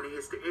y'all, when it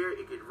hits the air,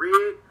 it get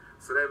red.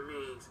 So that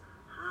means,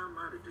 how am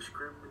I to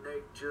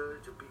discriminate,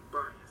 judge, or be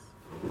biased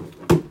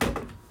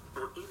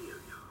on any of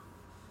y'all?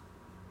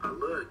 I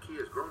love the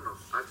kids,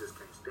 grown-ups. I just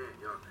can't stand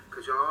y'all.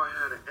 Because y'all all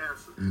had an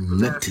answer. But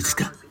last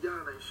time I said,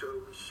 y'all ain't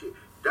showing me shit.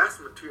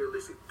 That's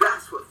materialistic.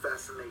 That's what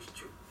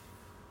fascinates you.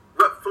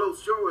 What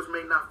floats yours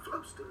may not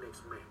float the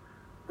next man.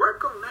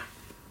 Work on that.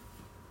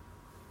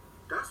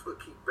 That's what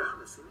keep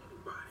balancing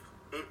anybody.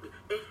 And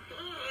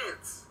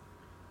enhance.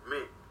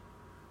 Man.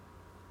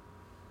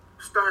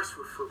 Starts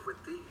with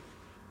within.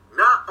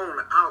 Not on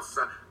the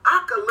outside.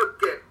 I could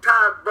look at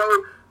Ty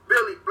Bo,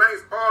 Billy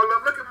Blanks, all of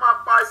them. Look at my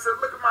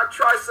bicep, look at my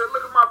tricep,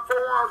 look at my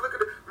forearms, look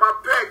at my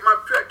pec, my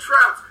pec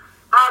traps.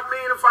 I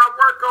mean, if I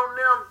work on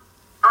them,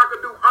 I could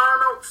do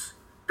Arnold's.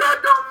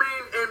 That don't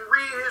mean and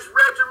read his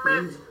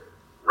regiments.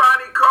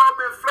 Ronnie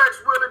Coleman, Flex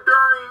Wheeler,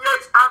 Durian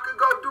Yates. I could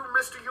go do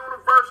Mr.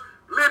 Universe,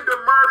 Linda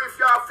Murray. If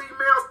y'all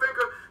females think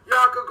of,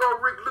 y'all could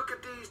go look at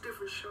these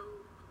different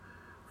shows.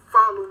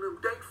 Follow them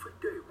day for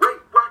day.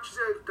 Weight Watchers,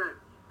 everything.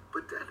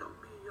 But that don't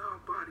mean y'all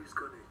body's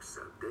gonna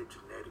accept that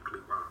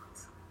genetically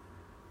bonds.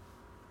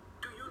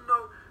 Do you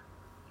know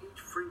each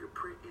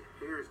fingerprint in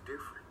hair is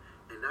different?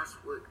 And that's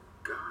what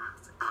God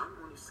said. I'm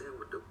only saying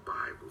what the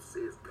Bible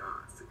says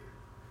God said.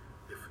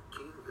 If a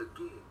king,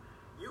 again,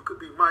 you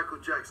could be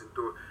Michael Jackson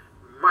died.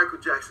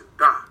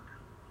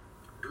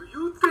 Do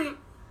you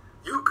think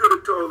you could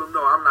have told him,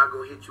 no, I'm not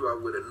going to hit you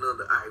out with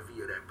another IV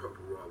of that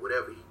purple raw,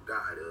 whatever he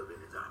died of in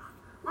his arm?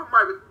 Well,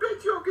 Michael,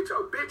 bitch, you don't get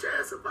your bitch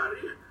ass up out of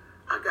here.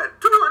 I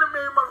got 200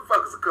 million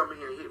motherfuckers to come in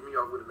here and hit me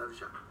off with another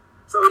shot.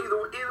 So either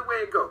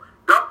way it go.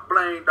 Don't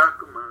blame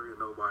Dr. Murray or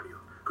nobody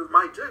else. Because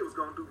Mike J was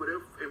going to do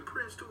whatever, and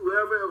Prince too,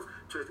 whoever else.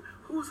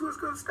 Who's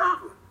going to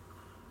stop him?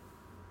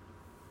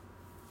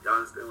 Y'all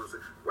understand what I'm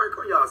saying? Work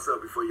on y'allself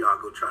before y'all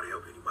go try to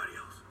help anybody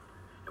else.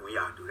 And when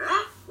y'all do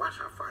that, watch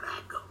how far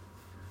that go.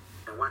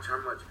 And watch how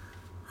much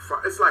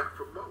far. It's like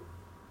promote.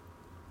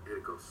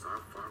 It goes so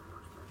far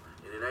much more.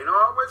 And it ain't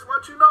always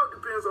what you know.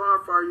 It depends on how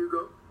far you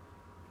go.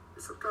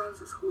 And sometimes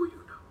it's who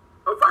you know.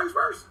 Or vice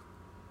versa.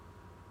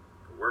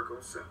 But work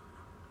on self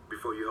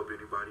before you help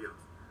anybody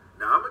else.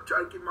 Now, I'm going to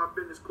try to keep my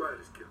business quiet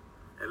as kill.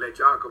 And let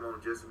y'all come on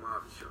the Jesse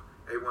Mohave show.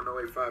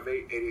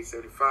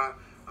 810-858-8875.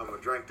 I'm going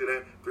to drink to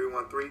that.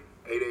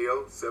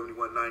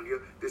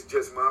 313-880-7190. This is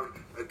Jesse Mohave.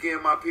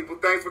 Again, my people,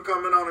 thanks for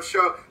coming on the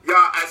show.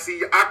 Y'all, I see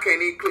you. I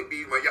can't even click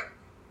these. Y'all,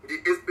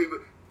 it's people.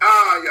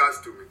 Y'all,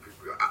 it's too many people.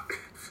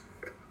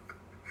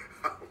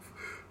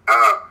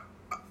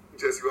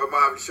 Jesse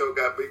Mohave show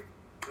got big.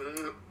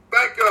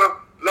 Thank y'all,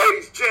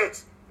 ladies,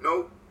 gents.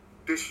 No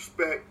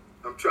disrespect.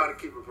 I'm trying to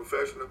keep it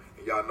professional.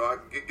 And y'all know I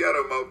can get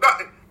ghetto mode.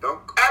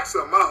 Don't ask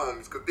some of my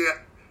homies, because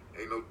there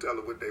ain't no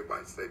telling what they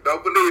might say.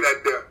 Don't believe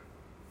that there.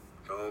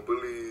 Don't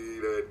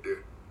believe that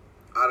there.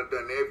 I'd have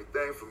done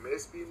everything from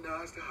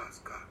espionage to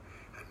hotspot.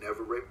 I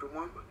never raped a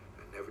woman.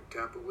 I never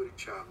tampered with a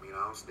child. I mean,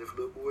 I don't sniff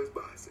little boys'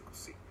 bicycle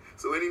seat.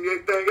 So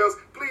anything else,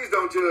 please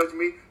don't judge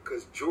me,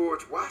 because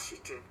George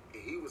Washington,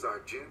 and he was our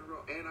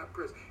general and our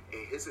president,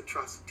 and his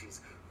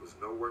atrocities was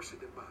no worse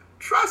than mine.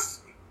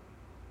 Trust me.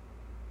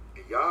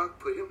 And y'all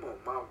put him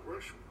on Mount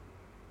Rushmore.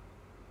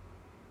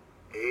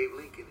 Abe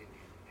Lincoln in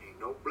there. Ain't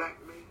no black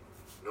man,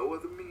 no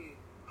other men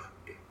up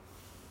there.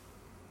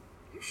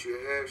 You should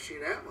have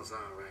shit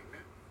Amazon right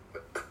now.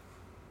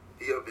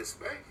 He up in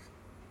space.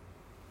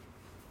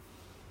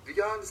 Do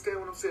y'all understand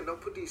what I'm saying? Don't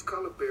put these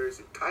color barriers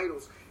and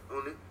titles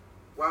on it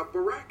while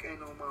Barack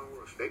ain't on Mount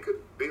Rushmore. They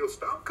could build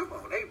stuff. Come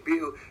on, they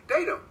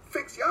done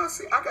fix. Y'all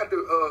see, I got the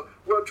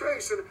World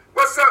Trade Center.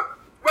 What's up?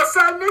 What's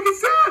up,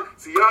 niggas?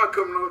 See, y'all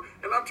coming on,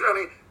 and I'm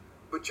trying to,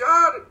 but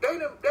y'all, they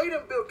done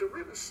built the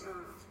Renaissance.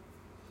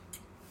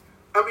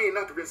 I mean,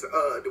 not the Renaissance,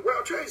 the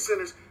World Trade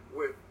Centers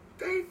where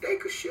they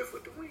could shift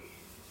with the wind.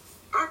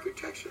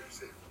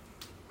 Architectures and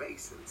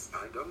masons.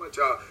 I ain't talking about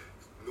y'all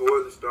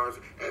Northern Stars.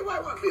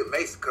 Everybody want to be a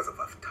mason because of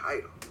a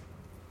title.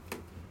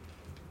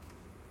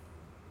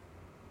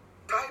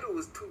 Title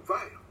is too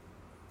vital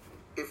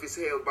if it's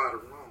held by the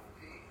wrong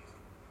hands,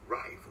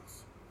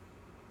 rivals.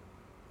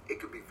 It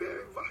could be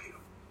very vital.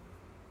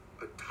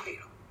 A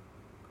title,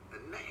 a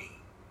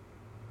name.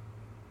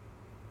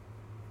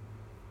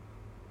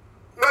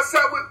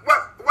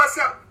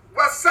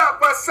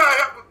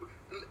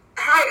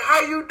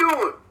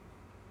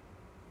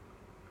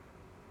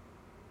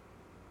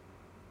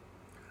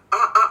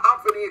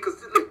 for the end,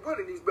 because look, one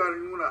of these better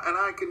than one, and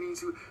I can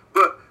easily,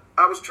 but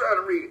I was trying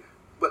to read it,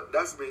 but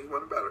that's me,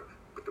 one better.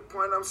 But the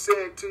point I'm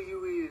saying to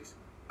you is,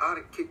 I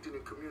done kicked it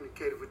and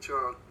communicated with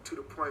y'all to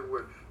the point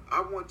where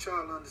I want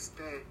y'all to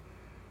understand.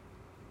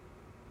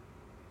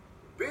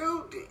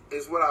 Building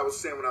is what I was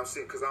saying when I was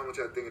saying, because I don't want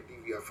y'all to think of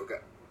DV, I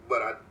forgot,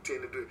 but I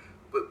tend to do it.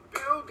 But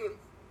building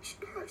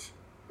starts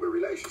with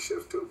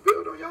relationships too.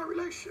 Build on y'all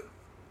relationship.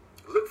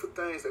 Look for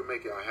things that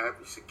make y'all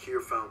happy.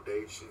 Secure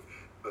foundation.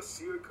 A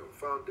secure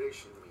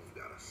foundation means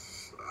you got a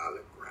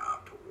solid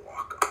ground to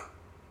walk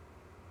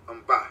on.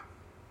 I'm by.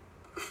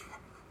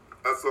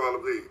 That's all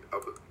I need.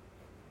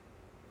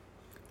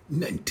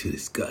 Nothing to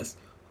discuss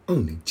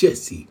on the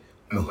Jesse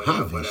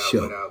Mohave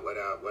Show. What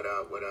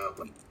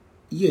up?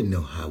 You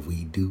know how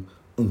we do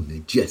on the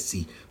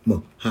Jesse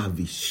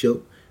Mohave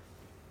Show.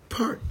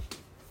 Part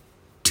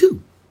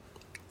 2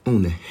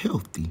 on a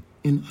healthy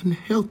and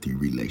unhealthy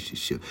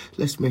relationship.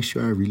 Let's make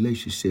sure our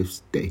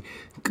relationships stay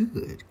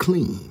good,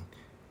 clean,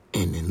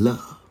 and in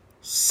love.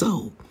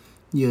 So,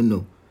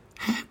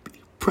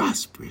 happy,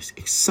 prosperous,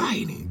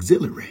 exciting,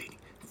 exhilarating,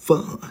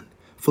 fun,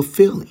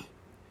 fulfilling,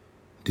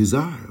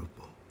 desirable.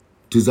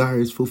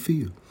 Desires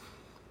fulfilled.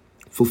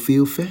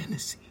 Fulfill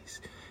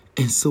fantasies.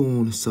 And so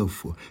on and so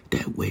forth.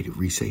 That way the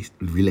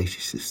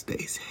relationship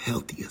stays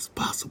healthy as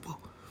possible.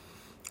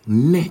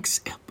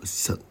 Next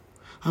episode,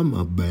 I'm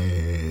a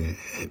bad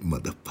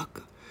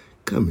motherfucker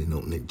coming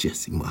on the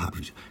Jesse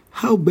Mohave Show.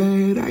 How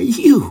bad are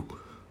you,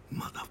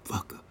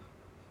 motherfucker?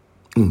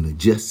 On the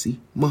Jesse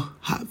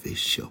Mohave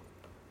Show.